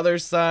on the other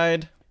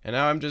side. And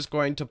now I'm just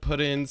going to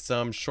put in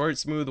some short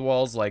smooth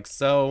walls like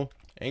so.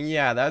 And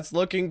yeah, that's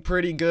looking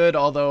pretty good,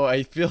 although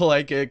I feel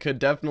like it could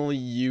definitely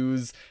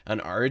use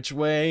an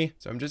archway.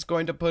 So I'm just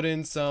going to put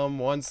in some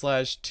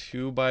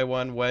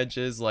 1/2x1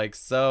 wedges like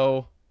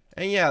so.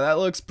 And yeah, that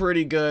looks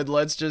pretty good.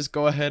 Let's just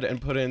go ahead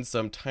and put in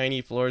some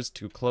tiny floors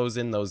to close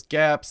in those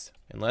gaps.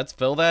 And let's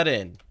fill that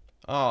in.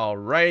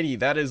 Alrighty,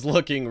 that is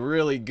looking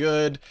really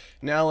good.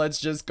 Now let's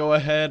just go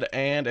ahead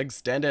and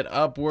extend it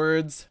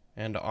upwards.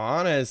 And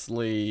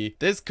honestly,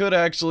 this could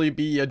actually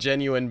be a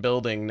genuine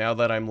building now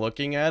that I'm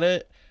looking at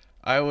it.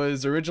 I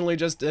was originally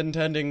just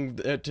intending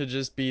it to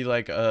just be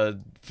like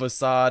a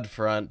facade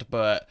front,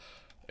 but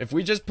if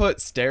we just put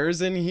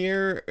stairs in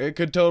here, it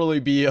could totally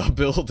be a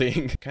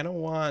building. Kind of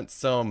want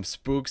some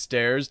spook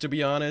stairs, to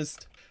be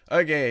honest.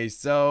 Okay,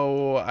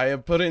 so I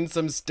have put in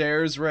some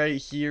stairs right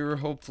here.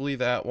 Hopefully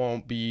that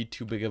won't be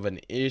too big of an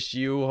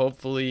issue.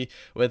 Hopefully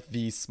with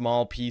the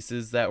small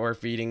pieces that we're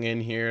feeding in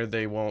here,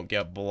 they won't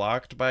get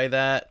blocked by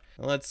that.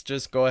 Let's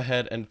just go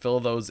ahead and fill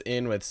those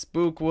in with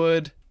spook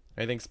wood.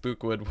 I think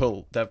spookwood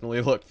will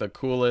definitely look the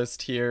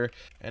coolest here.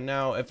 And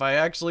now if I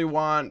actually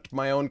want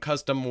my own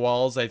custom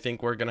walls, I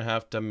think we're gonna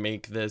have to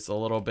make this a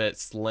little bit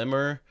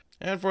slimmer.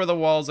 And for the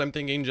walls, I'm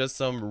thinking just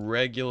some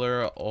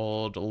regular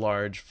old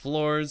large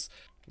floors.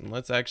 And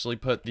let's actually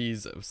put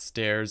these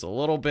stairs a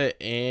little bit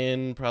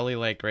in, probably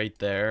like right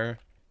there.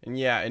 And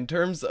yeah, in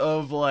terms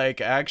of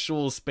like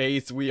actual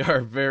space, we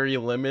are very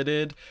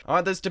limited. I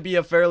want this to be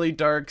a fairly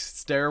dark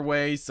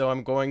stairway, so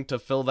I'm going to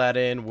fill that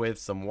in with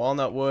some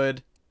walnut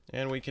wood.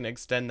 And we can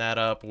extend that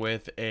up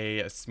with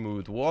a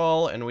smooth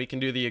wall, and we can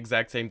do the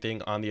exact same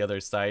thing on the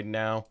other side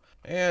now.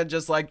 And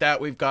just like that,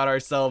 we've got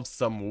ourselves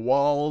some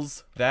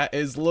walls. That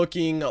is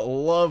looking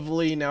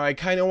lovely. Now, I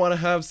kind of want to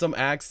have some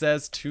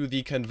access to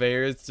the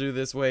conveyors through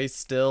this way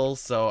still,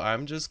 so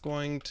I'm just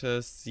going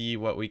to see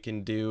what we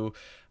can do.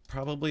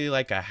 Probably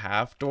like a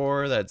half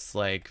door that's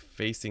like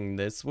facing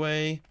this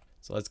way.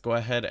 So let's go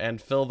ahead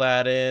and fill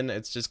that in.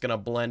 It's just gonna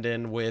blend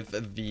in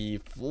with the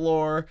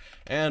floor,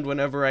 and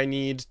whenever I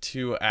need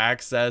to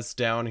access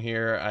down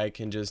here, I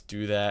can just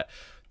do that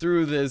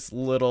through this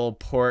little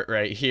port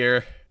right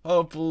here.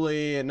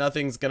 Hopefully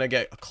nothing's gonna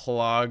get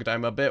clogged.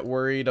 I'm a bit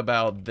worried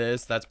about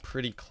this. That's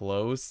pretty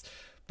close,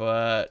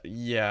 but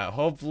yeah,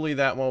 hopefully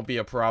that won't be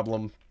a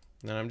problem.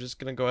 And I'm just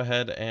gonna go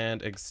ahead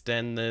and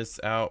extend this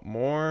out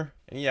more.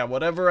 And yeah,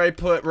 whatever I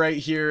put right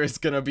here is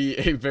gonna be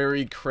a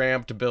very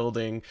cramped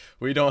building.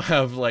 We don't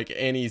have like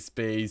any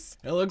space.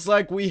 It looks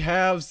like we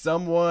have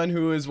someone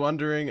who is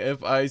wondering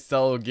if I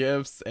sell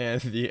gifts, and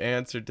the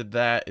answer to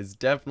that is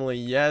definitely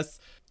yes.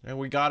 And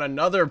we got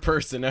another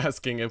person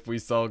asking if we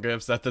sell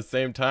gifts at the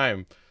same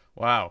time.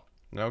 Wow.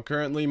 Now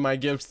currently my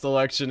gift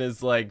selection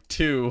is like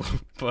 2,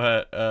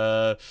 but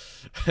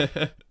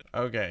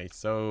okay,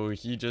 so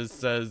he just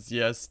says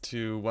yes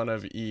to one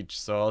of each,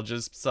 so I'll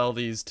just sell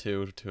these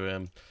 2 to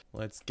him.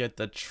 Let's get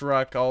the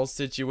truck all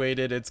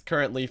situated. It's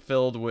currently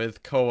filled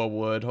with koa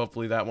wood.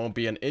 Hopefully that won't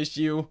be an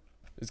issue.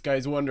 This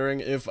guy's wondering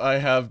if I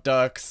have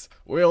ducks.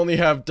 We only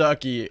have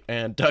Ducky,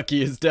 and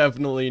Ducky is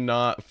definitely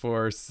not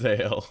for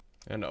sale.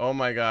 And oh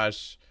my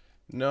gosh,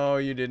 no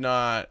you did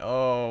not.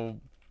 Oh.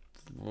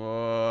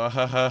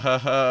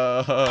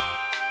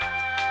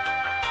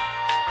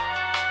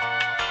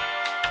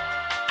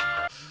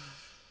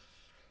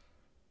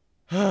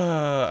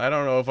 I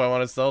don't know if I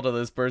want to sell to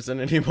this person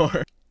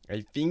anymore.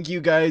 I think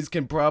you guys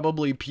can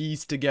probably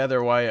piece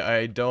together why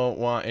I don't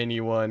want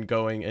anyone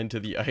going into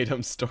the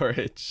item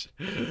storage.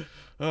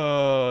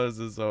 Oh, this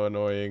is so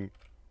annoying.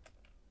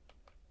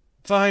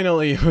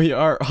 Finally, we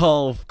are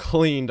all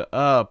cleaned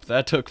up.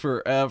 That took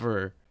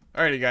forever.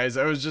 Alrighty guys,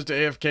 I was just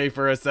AFK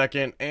for a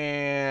second,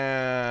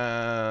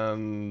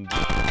 and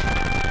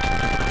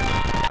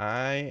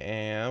I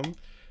am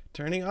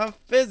turning off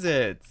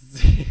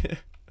visits.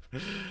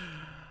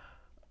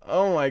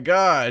 Oh my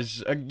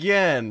gosh,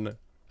 again.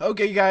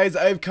 Okay guys,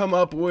 I've come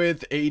up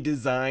with a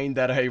design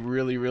that I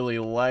really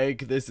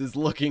like. This is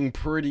looking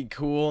pretty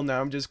cool.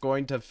 Now I'm just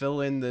going to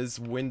fill in this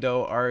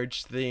window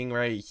arch thing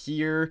right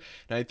here,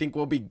 and I think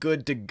we'll be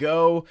good to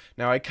go.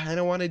 Now I kind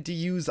of wanted to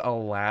use a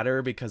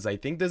ladder because I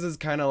think this is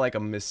kind of like a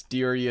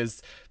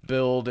mysterious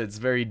build. It's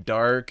very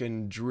dark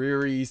and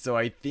dreary, so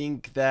I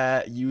think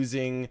that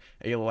using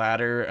a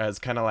ladder as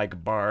kind of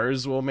like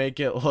bars will make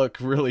it look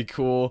really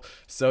cool.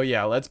 So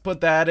yeah, let's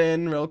put that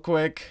in real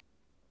quick.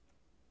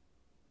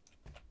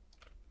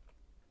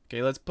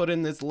 Okay, let's put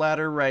in this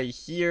ladder right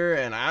here,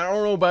 and I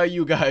don't know about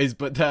you guys,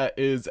 but that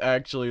is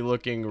actually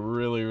looking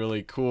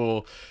really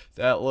cool.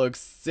 That looks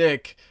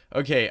sick.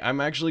 Okay,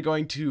 I'm actually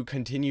going to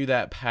continue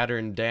that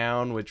pattern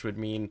down, which would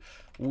mean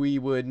we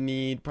would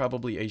need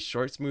probably a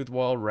short smooth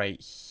wall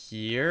right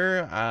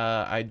here.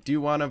 I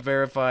do want to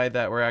verify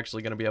that we're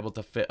actually going to be able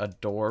to fit a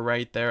door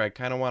right there. I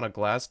kind of want a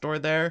glass door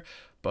there,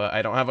 but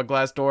I don't have a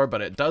glass door, but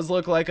it does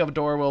look like a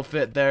door will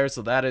fit there,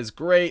 so that is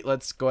great.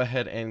 Let's go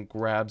ahead and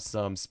grab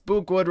some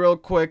spookwood real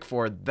quick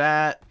for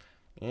that.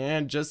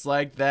 And just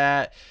like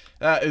that,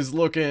 that is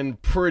looking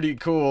pretty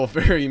cool,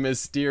 very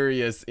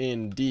mysterious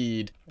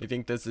indeed. I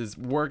think this is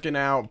working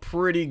out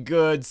pretty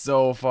good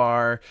so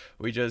far.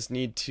 We just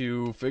need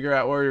to figure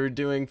out what we're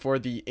doing for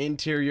the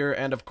interior,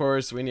 and of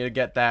course we need to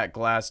get that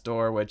glass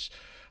door, which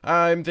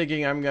I'm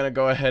thinking I'm gonna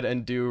go ahead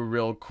and do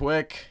real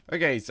quick.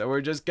 Okay, so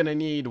we're just gonna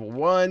need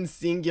one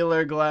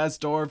singular glass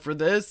door for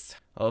this.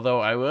 Although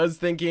I was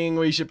thinking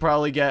we should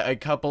probably get a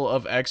couple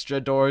of extra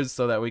doors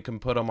so that we can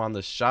put them on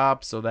the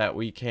shop so that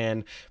we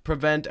can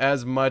prevent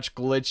as much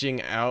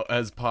glitching out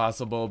as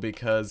possible,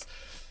 because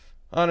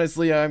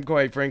honestly, I'm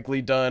quite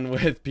frankly done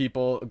with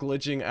people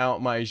glitching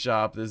out my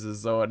shop. This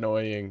is so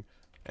annoying.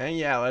 And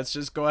yeah, let's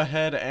just go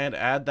ahead and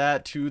add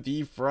that to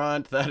the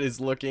front. That is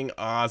looking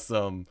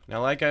awesome.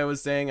 Now, like I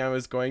was saying, I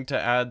was going to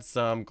add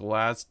some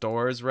glass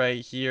doors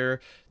right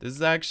here. This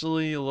is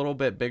actually a little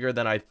bit bigger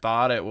than I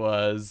thought it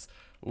was.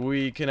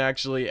 We can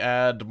actually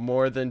add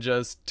more than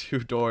just 2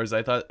 doors.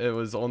 I thought it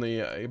was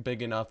only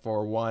big enough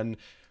for 1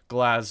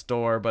 glass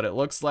door, but it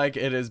looks like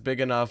it is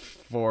big enough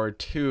for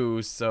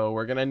 2, so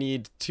we're gonna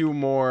need 2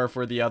 more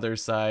for the other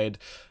side,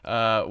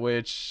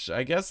 which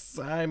I guess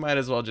I might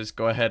as well just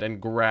go ahead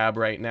and grab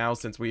right now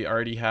since we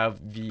already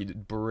have the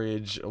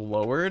bridge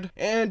lowered.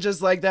 And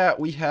just like that,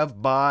 we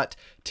have bought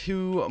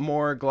 2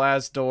 more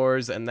glass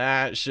doors, and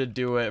that should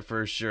do it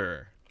for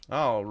sure.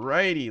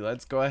 Alrighty,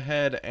 let's go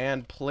ahead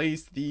and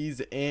place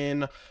these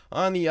in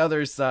on the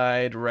other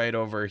side right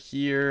over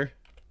here.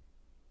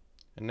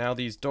 And now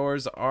these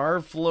doors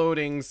are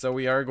floating, so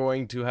we are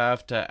going to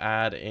have to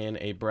add in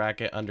a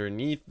bracket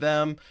underneath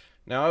them.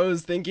 Now I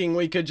was thinking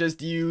we could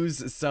just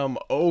use some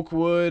oak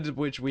wood,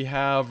 which we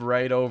have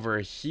right over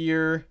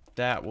here.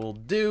 That will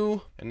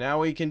do. And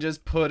now we can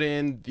just put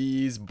in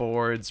these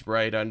boards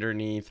right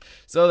underneath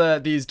so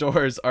that these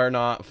doors are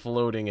not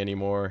floating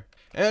anymore.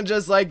 And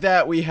just like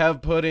that, we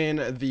have put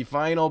in the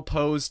final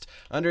post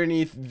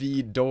underneath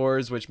the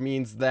doors, which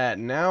means that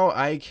now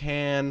I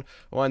can,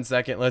 one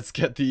second, let's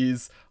get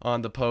these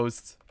on the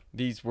posts.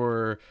 These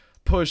were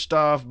pushed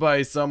off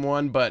by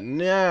someone, but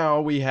now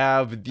we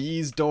have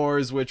these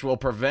doors which will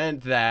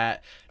prevent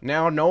that.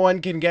 Now no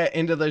one can get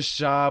into the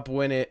shop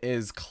when it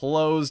is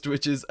closed,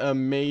 which is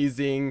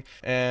amazing.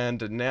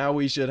 And now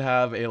we should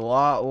have a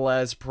lot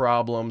less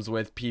problems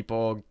with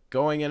people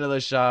going into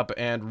the shop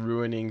and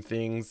ruining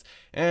things.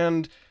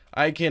 And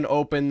I can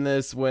open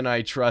this when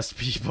I trust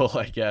people,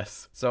 I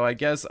guess. So I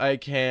guess I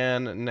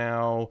can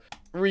now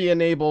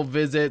re-enable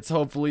visits.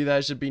 Hopefully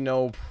that should be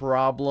no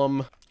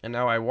problem. And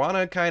now I want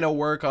to kind of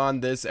work on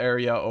this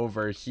area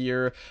over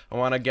here. I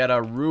want to get a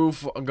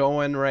roof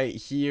going right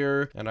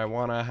here. And I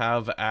want to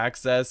have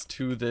access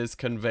to this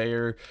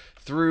conveyor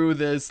through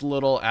this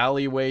little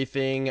alleyway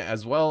thing,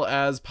 as well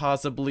as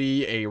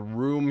possibly a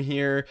room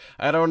here.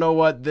 I don't know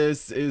what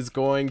this is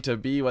going to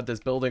be, what this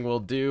building will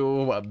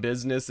do, what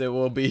business it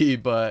will be,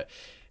 but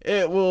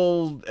it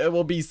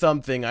will be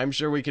something. I'm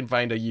sure we can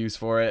find a use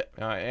for it.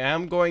 I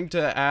am going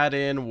to add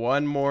in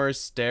one more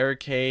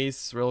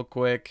staircase real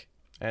quick.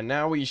 And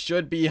now we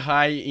should be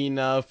high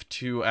enough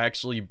to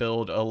actually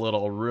build a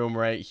little room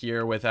right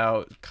here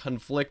without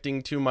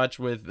conflicting too much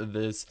with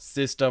this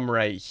system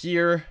right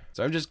here.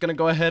 So I'm just going to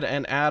go ahead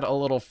and add a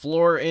little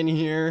floor in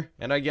here.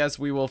 And I guess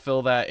we will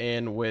fill that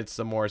in with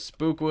some more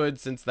spookwood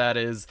since that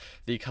is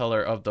the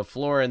color of the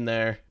floor in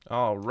there.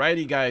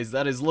 Alrighty guys,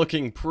 that is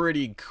looking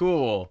pretty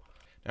cool.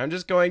 I'm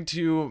just going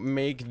to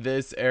make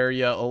this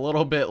area a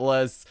little bit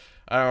less,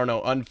 I don't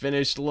know,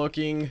 unfinished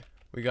looking.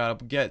 We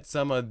gotta get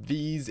some of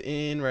these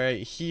in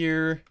right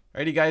here.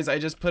 Alrighty guys, I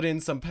just put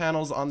in some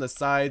panels on the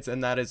sides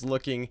and that is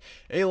looking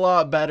a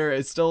lot better.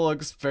 It still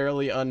looks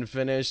fairly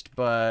unfinished,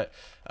 but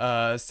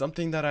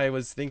something that I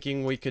was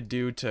thinking we could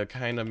do to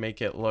kind of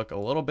make it look a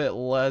little bit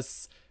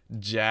less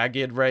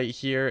jagged right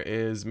here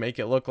is make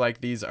it look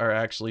like these are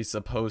actually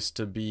supposed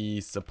to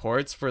be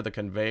supports for the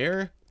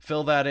conveyor.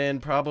 Fill that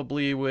in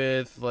probably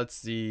with, let's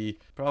see,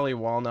 probably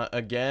walnut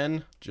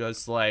again,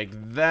 just like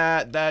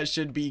that. That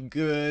should be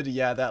good.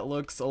 Yeah, that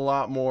looks a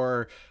lot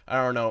more,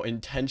 I don't know,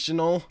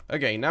 intentional.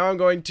 Okay, now I'm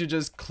going to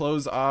just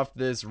close off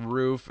this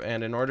roof,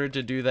 and in order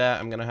to do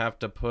that, I'm gonna have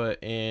to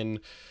put in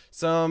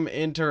some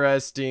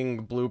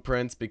interesting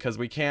blueprints because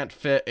we can't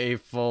fit a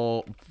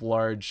full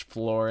large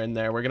floor in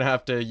there. We're gonna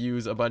have to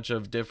use a bunch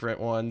of different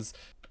ones.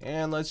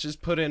 And let's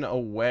just put in a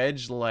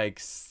wedge like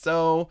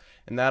so,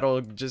 and that'll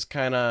just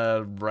kind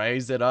of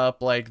rise it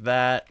up like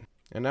that.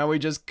 And now we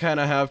just kind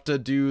of have to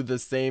do the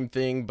same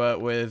thing but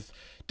with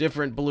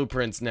different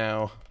blueprints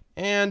now.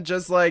 And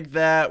just like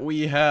that,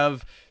 we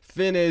have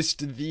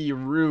finished the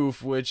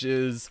roof, which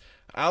is,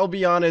 I'll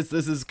be honest,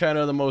 this is kind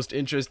of the most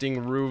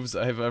interesting roofs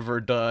I've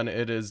ever done.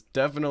 It is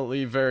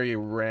definitely very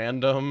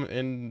random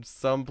in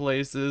some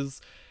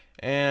places.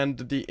 And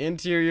the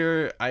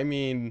interior, I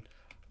mean,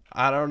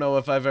 I don't know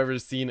if I've ever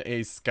seen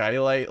a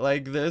skylight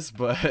like this,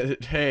 but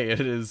hey, it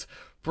is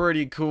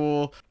pretty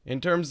cool. In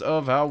terms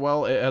of how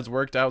well it has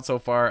worked out so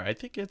far, I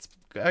think it's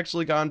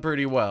actually gone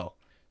pretty well.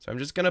 So I'm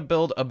just gonna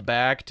build a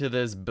back to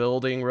this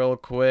building real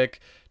quick,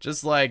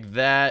 just like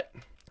that.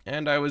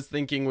 And I was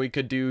thinking we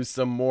could do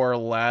some more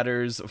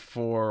ladders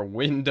for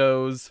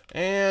windows.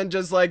 And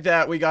just like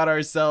that, we got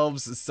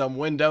ourselves some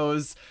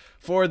windows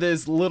for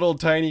this little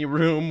tiny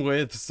room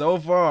with, so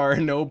far,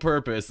 no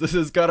purpose. This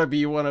has got to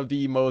be one of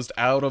the most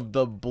out of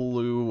the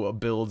blue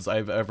builds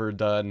I've ever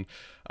done.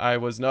 I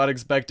was not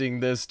expecting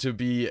this to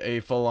be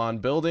a full-on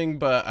building,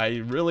 but I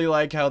really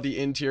like how the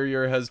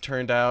interior has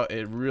turned out.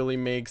 It really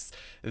makes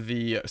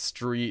the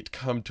street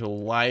come to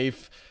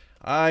life.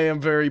 I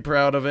am very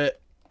proud of it.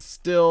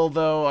 Still,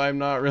 though, I'm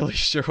not really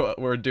sure what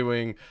we're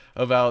doing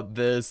about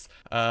this.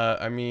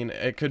 I mean,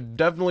 it could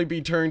definitely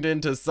be turned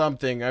into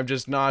something. I'm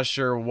just not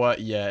sure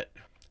what yet.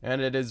 And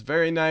it is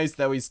very nice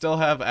that we still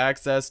have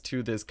access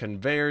to this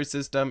conveyor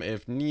system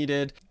if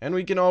needed. And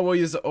we can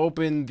always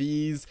open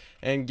these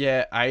and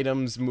get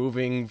items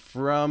moving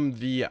from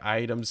the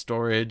item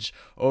storage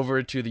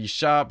over to the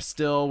shop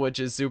still, which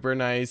is super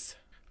nice.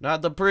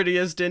 Not the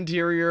prettiest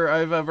interior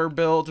I've ever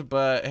built,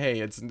 but hey,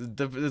 it's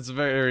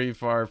very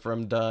far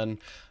from done.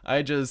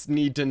 I just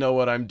need to know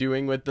what I'm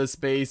doing with the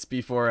space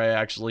before I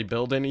actually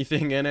build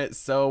anything in it,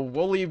 so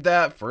we'll leave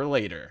that for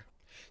later.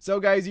 So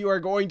guys, you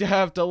are going to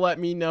have to let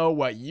me know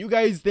what you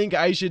guys think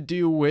I should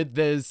do with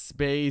this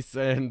space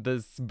and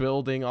this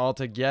building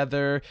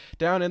altogether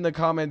down in the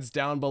comments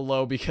down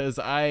below, because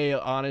I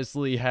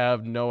honestly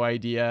have no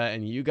idea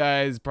and you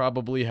guys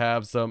probably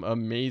have some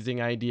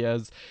amazing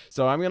ideas.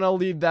 So I'm gonna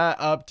leave that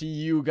up to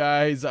you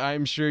guys.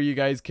 I'm sure you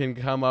guys can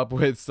come up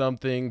with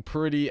something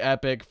pretty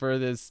epic for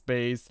this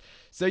space.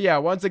 So yeah,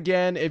 once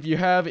again, if you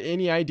have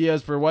any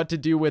ideas for what to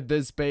do with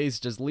this space,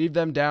 just leave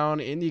them down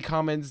in the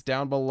comments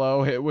down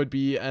below. It would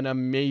be an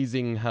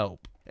amazing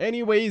help.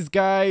 Anyways,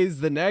 guys,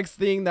 the next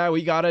thing that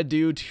we gotta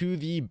do to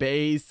the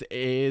base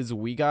is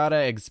we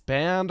gotta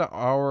expand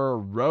our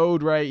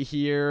road right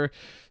here.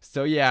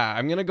 So yeah,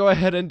 I'm gonna go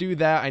ahead and do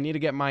that. I need to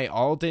get my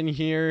alt in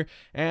here,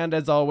 and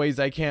as always,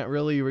 I can't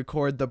really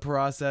record the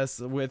process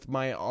with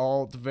my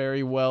alt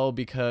very well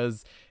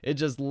because it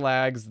just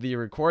lags the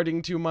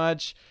recording too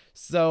much.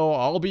 So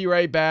I'll be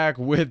right back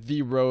with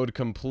the road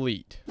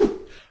complete.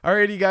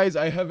 Alrighty guys,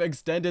 I have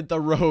extended the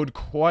road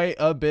quite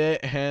a bit,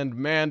 and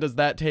man does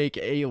that take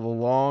a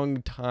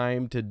long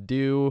time to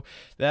do.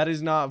 That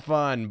is not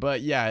fun,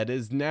 but yeah, it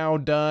is now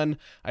done.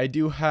 I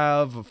do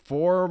have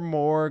 4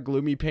 more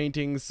gloomy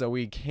paintings, so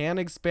we can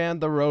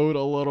expand the road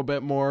a little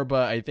bit more,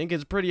 but I think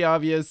it's pretty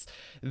obvious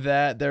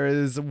that there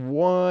is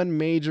one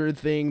major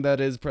thing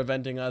that is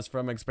preventing us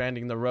from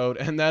expanding the road,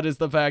 and that is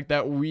the fact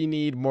that we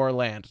need more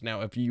land.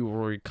 Now, if you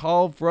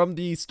recall from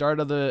the start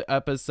of the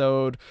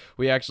episode,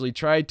 we actually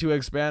tried to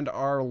expand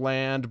our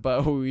land,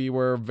 but we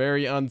were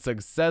very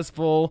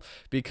unsuccessful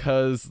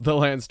because the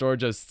land store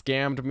just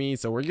scammed me.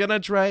 So we're gonna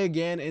try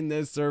again in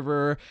this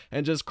server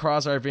and just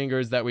cross our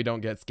fingers that we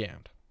don't get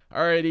scammed.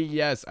 Alrighty,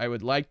 yes, I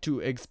would like to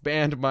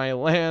expand my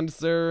land,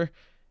 sir.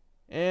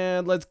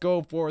 And let's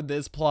go for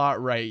this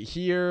plot right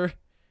here.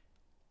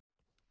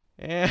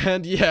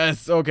 And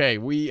yes, okay,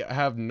 we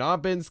have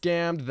not been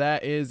scammed.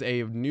 That is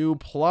a new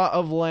plot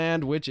of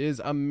land, which is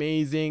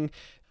amazing.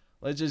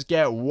 Let's just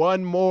get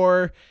one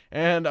more,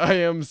 and I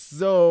am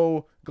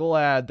so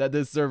glad that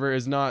this server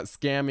is not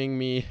scamming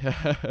me.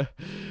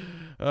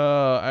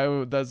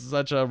 That's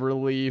such a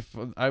relief.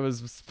 I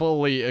was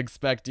fully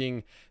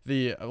expecting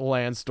the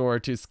land store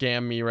to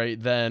scam me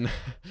right then.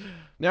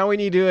 Now we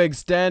need to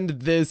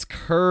extend this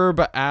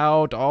curb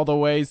out all the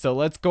way, so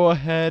let's go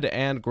ahead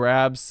and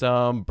grab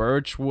some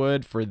birch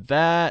wood for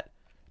that.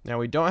 Now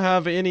we don't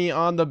have any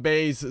on the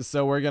base,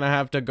 so we're gonna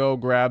have to go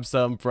grab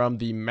some from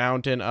the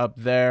mountain up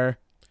there.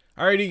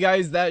 Alrighty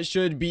guys, that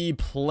should be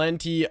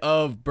plenty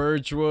of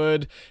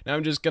birchwood. Now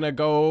I'm just gonna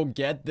go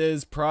get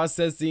this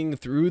processing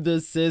through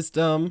the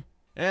system.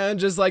 And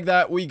just like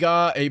that, we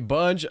got a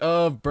bunch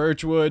of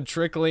birchwood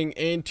trickling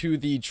into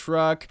the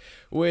truck,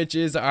 which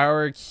is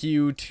our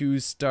cue to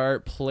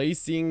start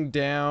placing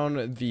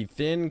down the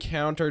thin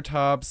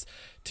countertops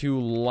to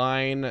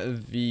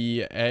line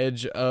the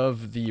edge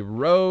of the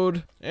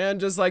road.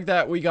 And just like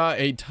that, we got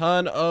a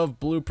ton of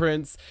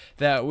blueprints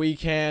that we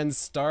can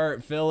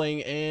start filling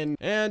in.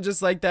 And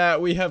just like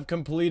that, we have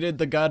completed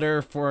the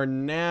gutter for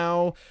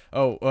now.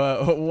 Oh,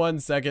 1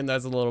 second,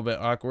 that's a little bit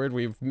awkward.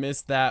 We've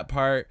missed that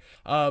part.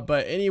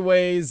 But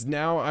anyways,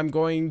 now I'm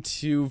going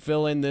to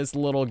fill in this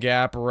little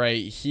gap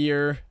right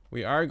here.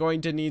 We are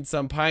going to need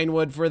some pine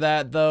wood for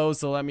that though,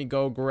 so let me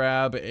go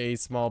grab a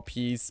small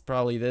piece,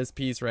 probably this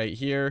piece right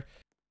here.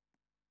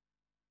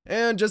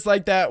 And just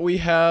like that, we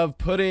have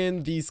put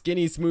in the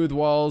skinny smooth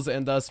walls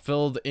and thus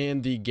filled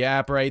in the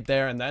gap right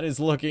there, and that is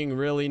looking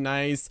really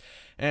nice.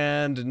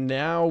 And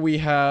now we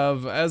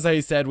have, as I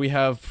said, we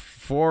have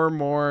 4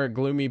 more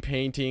gloomy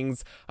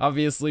paintings.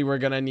 Obviously we're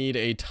gonna need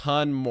a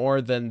ton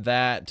more than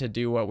that to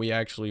do what we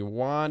actually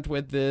want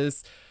with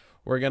this.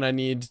 We're gonna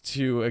need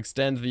to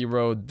extend the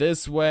road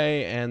this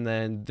way and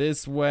then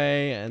this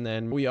way, and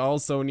then we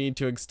also need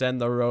to extend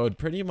the road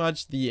pretty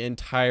much the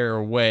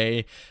entire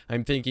way.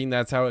 I'm thinking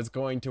that's how it's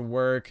going to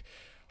work,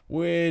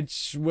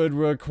 which would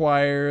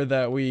require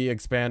that we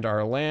expand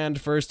our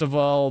land first of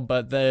all,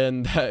 but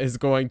then that is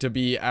going to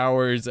be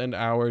hours and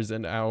hours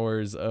and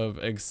hours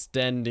of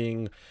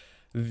extending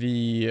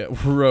the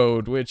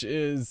road, which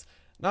is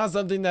not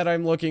something that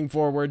I'm looking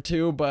forward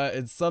to, but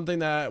it's something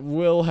that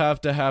will have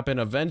to happen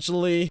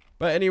eventually.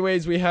 But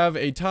anyways, we have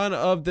a ton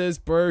of this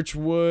birch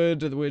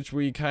wood, which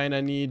we kind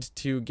of need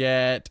to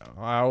get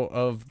out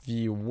of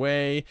the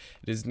way.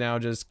 It is now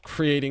just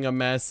creating a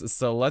mess.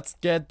 So let's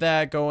get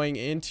that going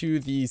into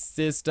the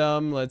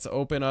system. Let's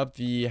open up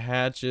the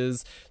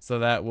hatches so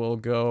that will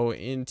go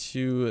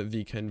into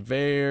the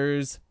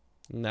conveyors,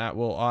 and that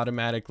will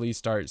automatically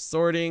start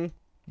sorting.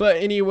 But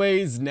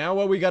anyways, now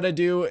what we gotta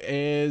do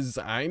is,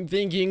 I'm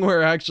thinking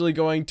we're actually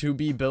going to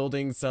be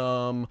building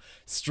some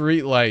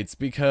street lights,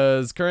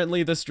 because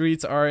currently the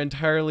streets are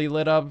entirely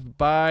lit up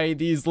by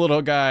these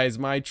little guys,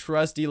 my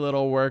trusty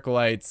little work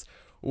lights,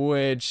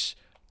 which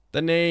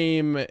the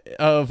name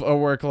of a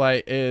work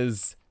light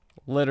is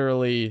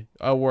literally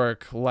a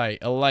work light,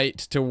 a light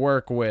to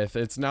work with.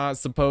 It's not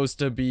supposed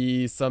to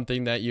be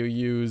something that you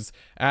use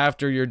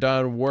after you're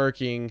done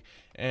working.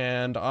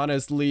 And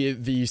honestly,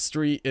 the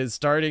street is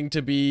starting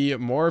to be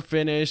more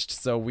finished,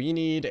 so we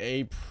need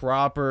a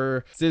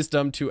proper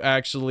system to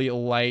actually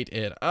light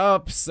it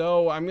up.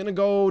 So I'm gonna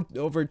go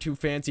over to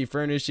Fancy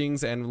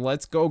Furnishings and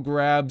let's go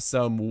grab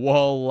some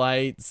wall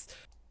lights.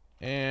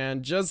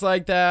 And just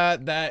like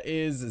that, that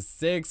is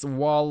 6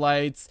 wall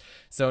lights.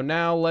 So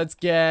now let's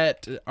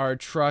get our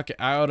truck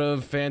out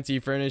of Fancy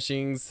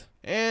Furnishings.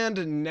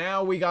 And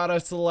now we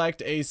gotta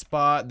select a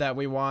spot that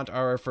we want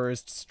our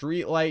first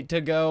street light to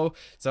go.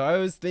 So I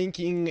was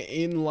thinking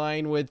in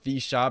line with the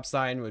shop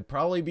sign would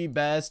probably be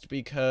best,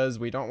 because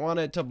we don't want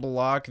it to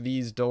block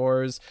these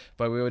doors,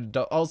 but we would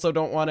also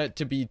don't want it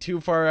to be too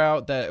far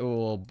out that it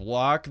will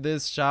block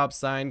this shop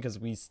sign, because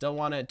we still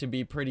want it to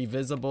be pretty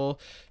visible.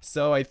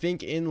 So I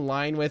think in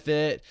line with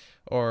it,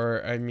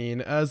 or I mean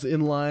as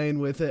in line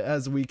with it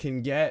as we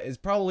can get, is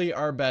probably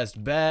our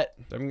best bet.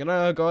 So I'm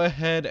gonna go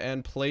ahead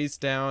and place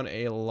down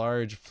a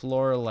large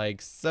floor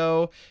like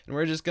so, and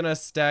we're just gonna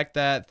stack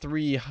that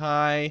 3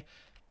 high.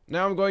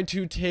 Now I'm going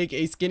to take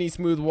a skinny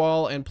smooth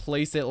wall and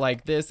place it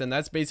like this, and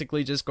that's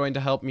basically just going to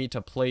help me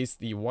to place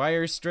the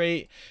wire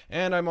straight.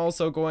 And I'm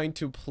also going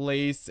to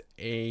place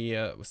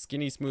a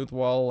skinny smooth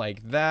wall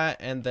like that,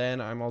 and then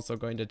I'm also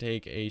going to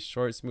take a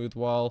short smooth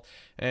wall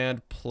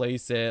and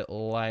place it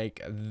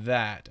like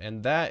that.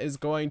 And that is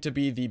going to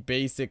be the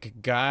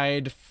basic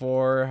guide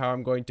for how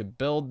I'm going to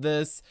build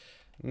this.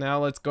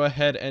 Now let's go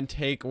ahead and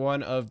take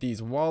one of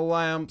these wall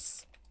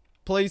lamps,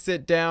 place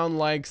it down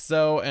like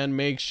so, and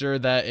make sure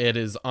that it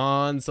is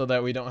on, so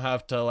that we don't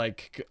have to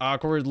like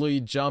awkwardly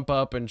jump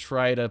up and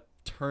try to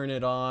turn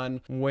it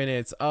on when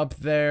it's up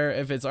there.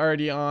 If it's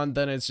already on,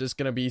 then it's just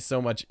gonna be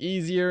so much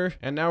easier.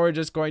 And now we're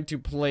just going to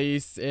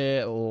place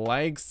it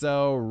like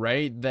so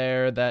right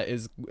there. That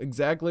is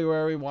exactly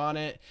where we want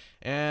it.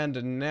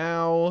 And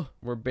now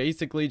we're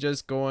basically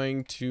just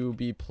going to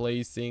be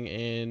placing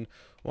in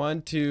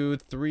 1, 2,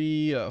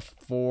 3,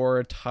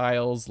 4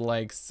 tiles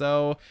like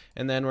so,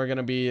 and then we're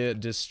gonna be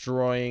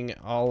destroying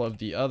all of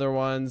the other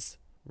ones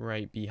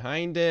right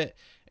behind it.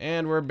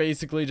 And we're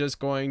basically just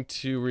going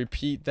to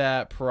repeat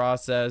that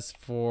process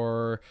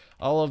for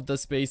all of the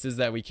spaces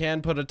that we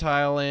can put a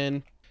tile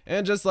in.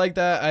 And just like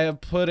that, I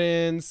have put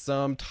in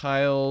some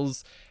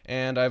tiles,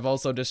 and I've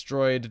also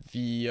destroyed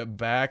the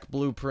back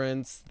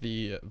blueprints,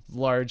 the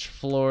large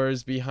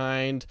floors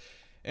behind.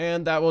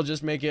 And that will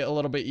just make it a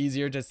little bit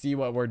easier to see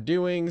what we're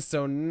doing.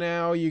 So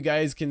now you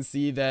guys can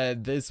see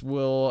that this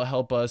will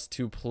help us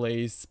to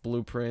place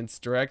blueprints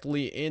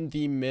directly in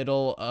the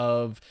middle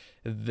of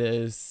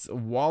this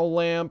wall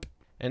lamp.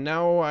 And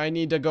now I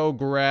need to go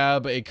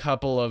grab a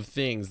couple of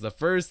things. The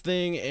first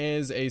thing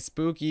is a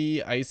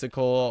spooky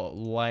icicle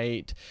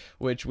light,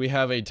 which we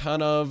have a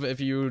ton of, if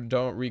you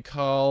don't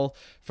recall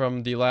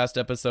from the last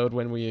episode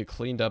when we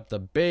cleaned up the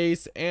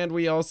base. And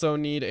we also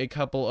need a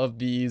couple of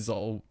these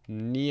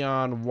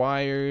neon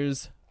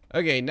wires.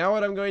 Okay, now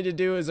what I'm going to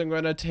do is I'm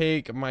going to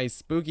take my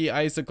spooky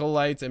icicle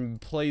lights and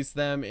place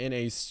them in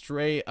a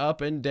straight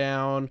up and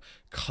down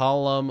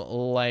column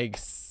like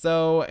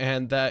so,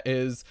 and that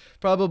is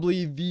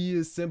probably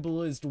the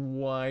simplest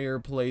wire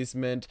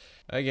placement.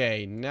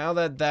 Okay, now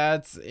that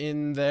that's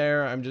in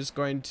there, I'm just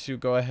going to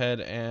go ahead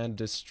and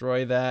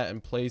destroy that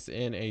and place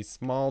in a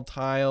small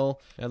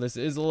tile. Now this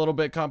is a little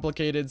bit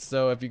complicated,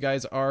 so if you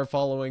guys are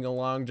following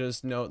along,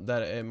 just note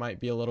that it might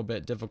be a little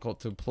bit difficult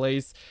to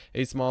place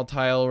a small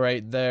tile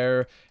right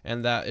there,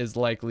 and that is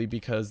likely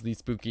because the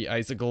spooky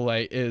icicle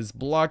light is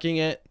blocking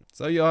it.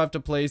 So you'll have to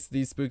place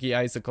these spooky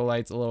icicle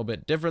lights a little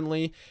bit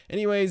differently.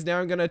 Anyways, now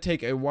I'm going to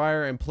take a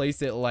wire and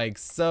place it like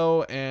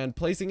so, and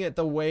placing it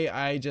the way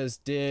I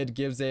just did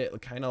gives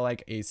it kind of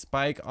like a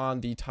spike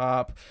on the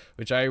top,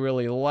 which I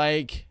really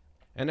like.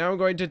 And now I'm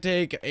going to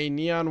take a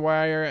neon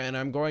wire and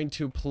I'm going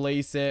to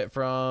place it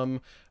from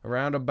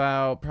around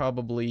about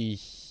probably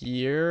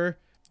here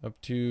up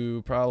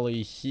to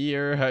probably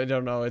here. I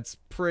don't know, it's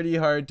pretty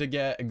hard to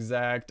get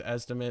exact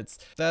estimates.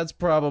 That's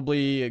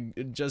probably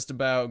just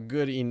about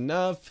good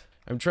enough.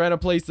 I'm trying to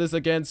place this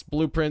against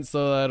blueprints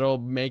so that it'll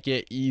make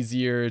it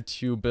easier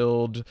to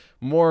build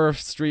more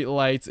street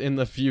lights in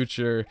the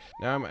future.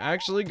 Now I'm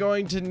actually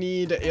going to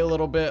need a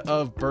little bit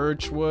of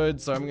birch wood,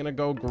 so I'm gonna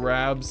go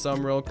grab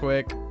some real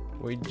quick.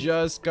 We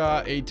just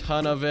got a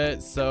ton of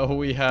it, so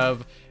we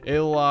have a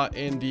lot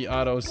in the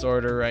auto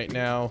sorter right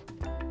now.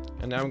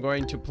 And now I'm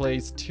going to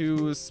place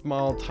 2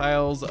 small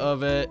tiles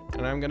of it,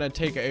 and I'm gonna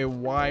take a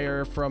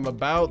wire from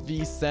about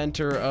the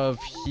center of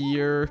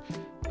here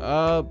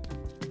up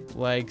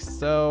like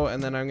so,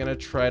 and then I'm gonna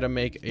try to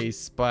make a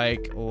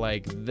spike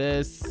like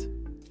this.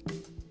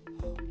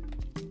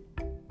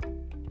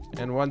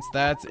 And once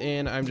that's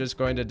in, I'm just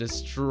going to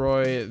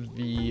destroy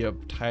the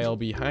tile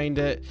behind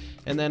it,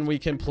 and then we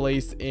can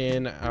place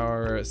in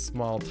our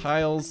small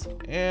tiles.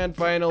 And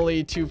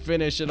finally, to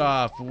finish it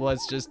off,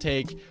 let's just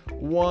take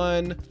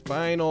one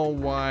final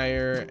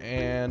wire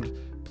and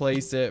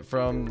place it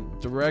from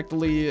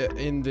directly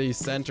in the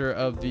center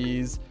of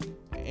these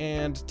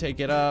and take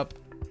it up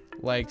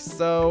like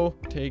so.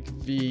 Take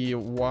the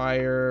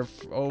wire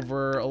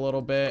over a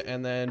little bit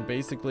and then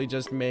basically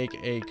just make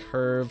a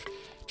curve.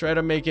 Try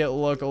to make it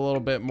look a little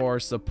bit more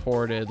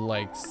supported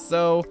like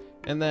so.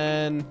 And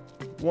then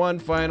one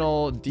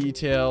final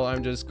detail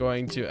I'm just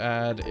going to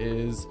add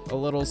is a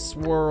little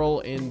swirl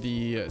in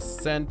the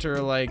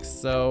center like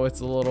so.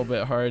 It's a little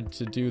bit hard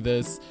to do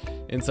this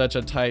in such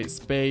a tight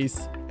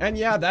space. And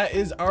yeah, that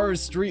is our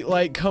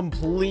streetlight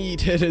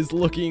complete. It is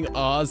looking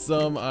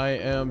awesome. I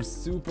am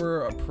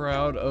super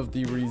proud of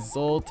the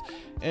result.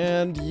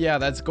 And yeah,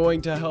 that's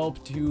going to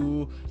help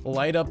to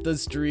light up the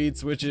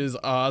streets, which is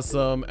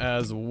awesome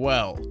as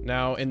well.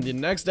 Now, in the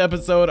next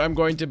episode, I'm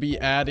going to be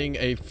adding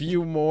a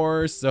few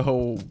more,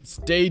 so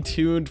stay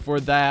tuned for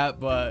that.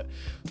 But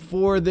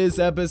for this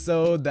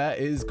episode, that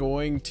is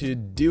going to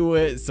do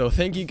it. So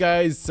thank you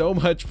guys so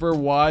much for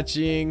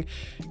watching.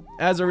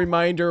 As a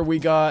reminder, we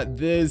got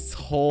this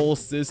whole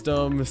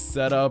system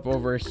set up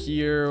over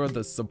here with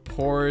the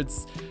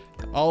supports,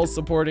 all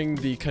supporting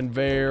the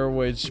conveyor,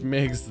 which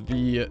makes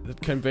the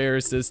conveyor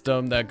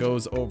system that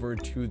goes over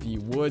to the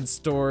wood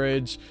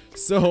storage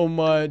so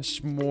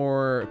much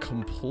more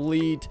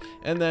complete.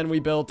 And then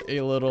we built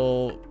a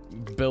little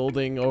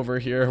building over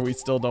here. We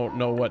still don't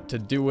know what to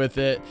do with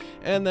it.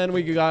 And then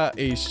we got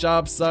a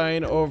shop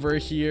sign over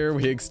here.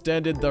 We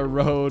extended the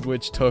road,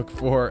 which took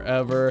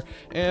forever,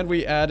 and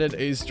we added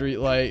a street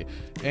light.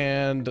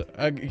 And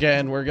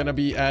again, we're gonna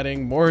be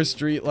adding more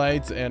street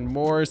lights and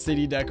more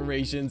city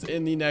decorations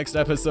in the next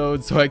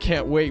episode, so I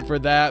can't wait for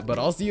that. But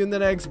I'll see you in the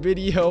next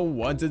video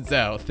once it's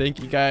out.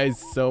 Thank you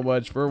guys so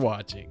much for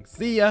watching.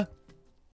 See ya.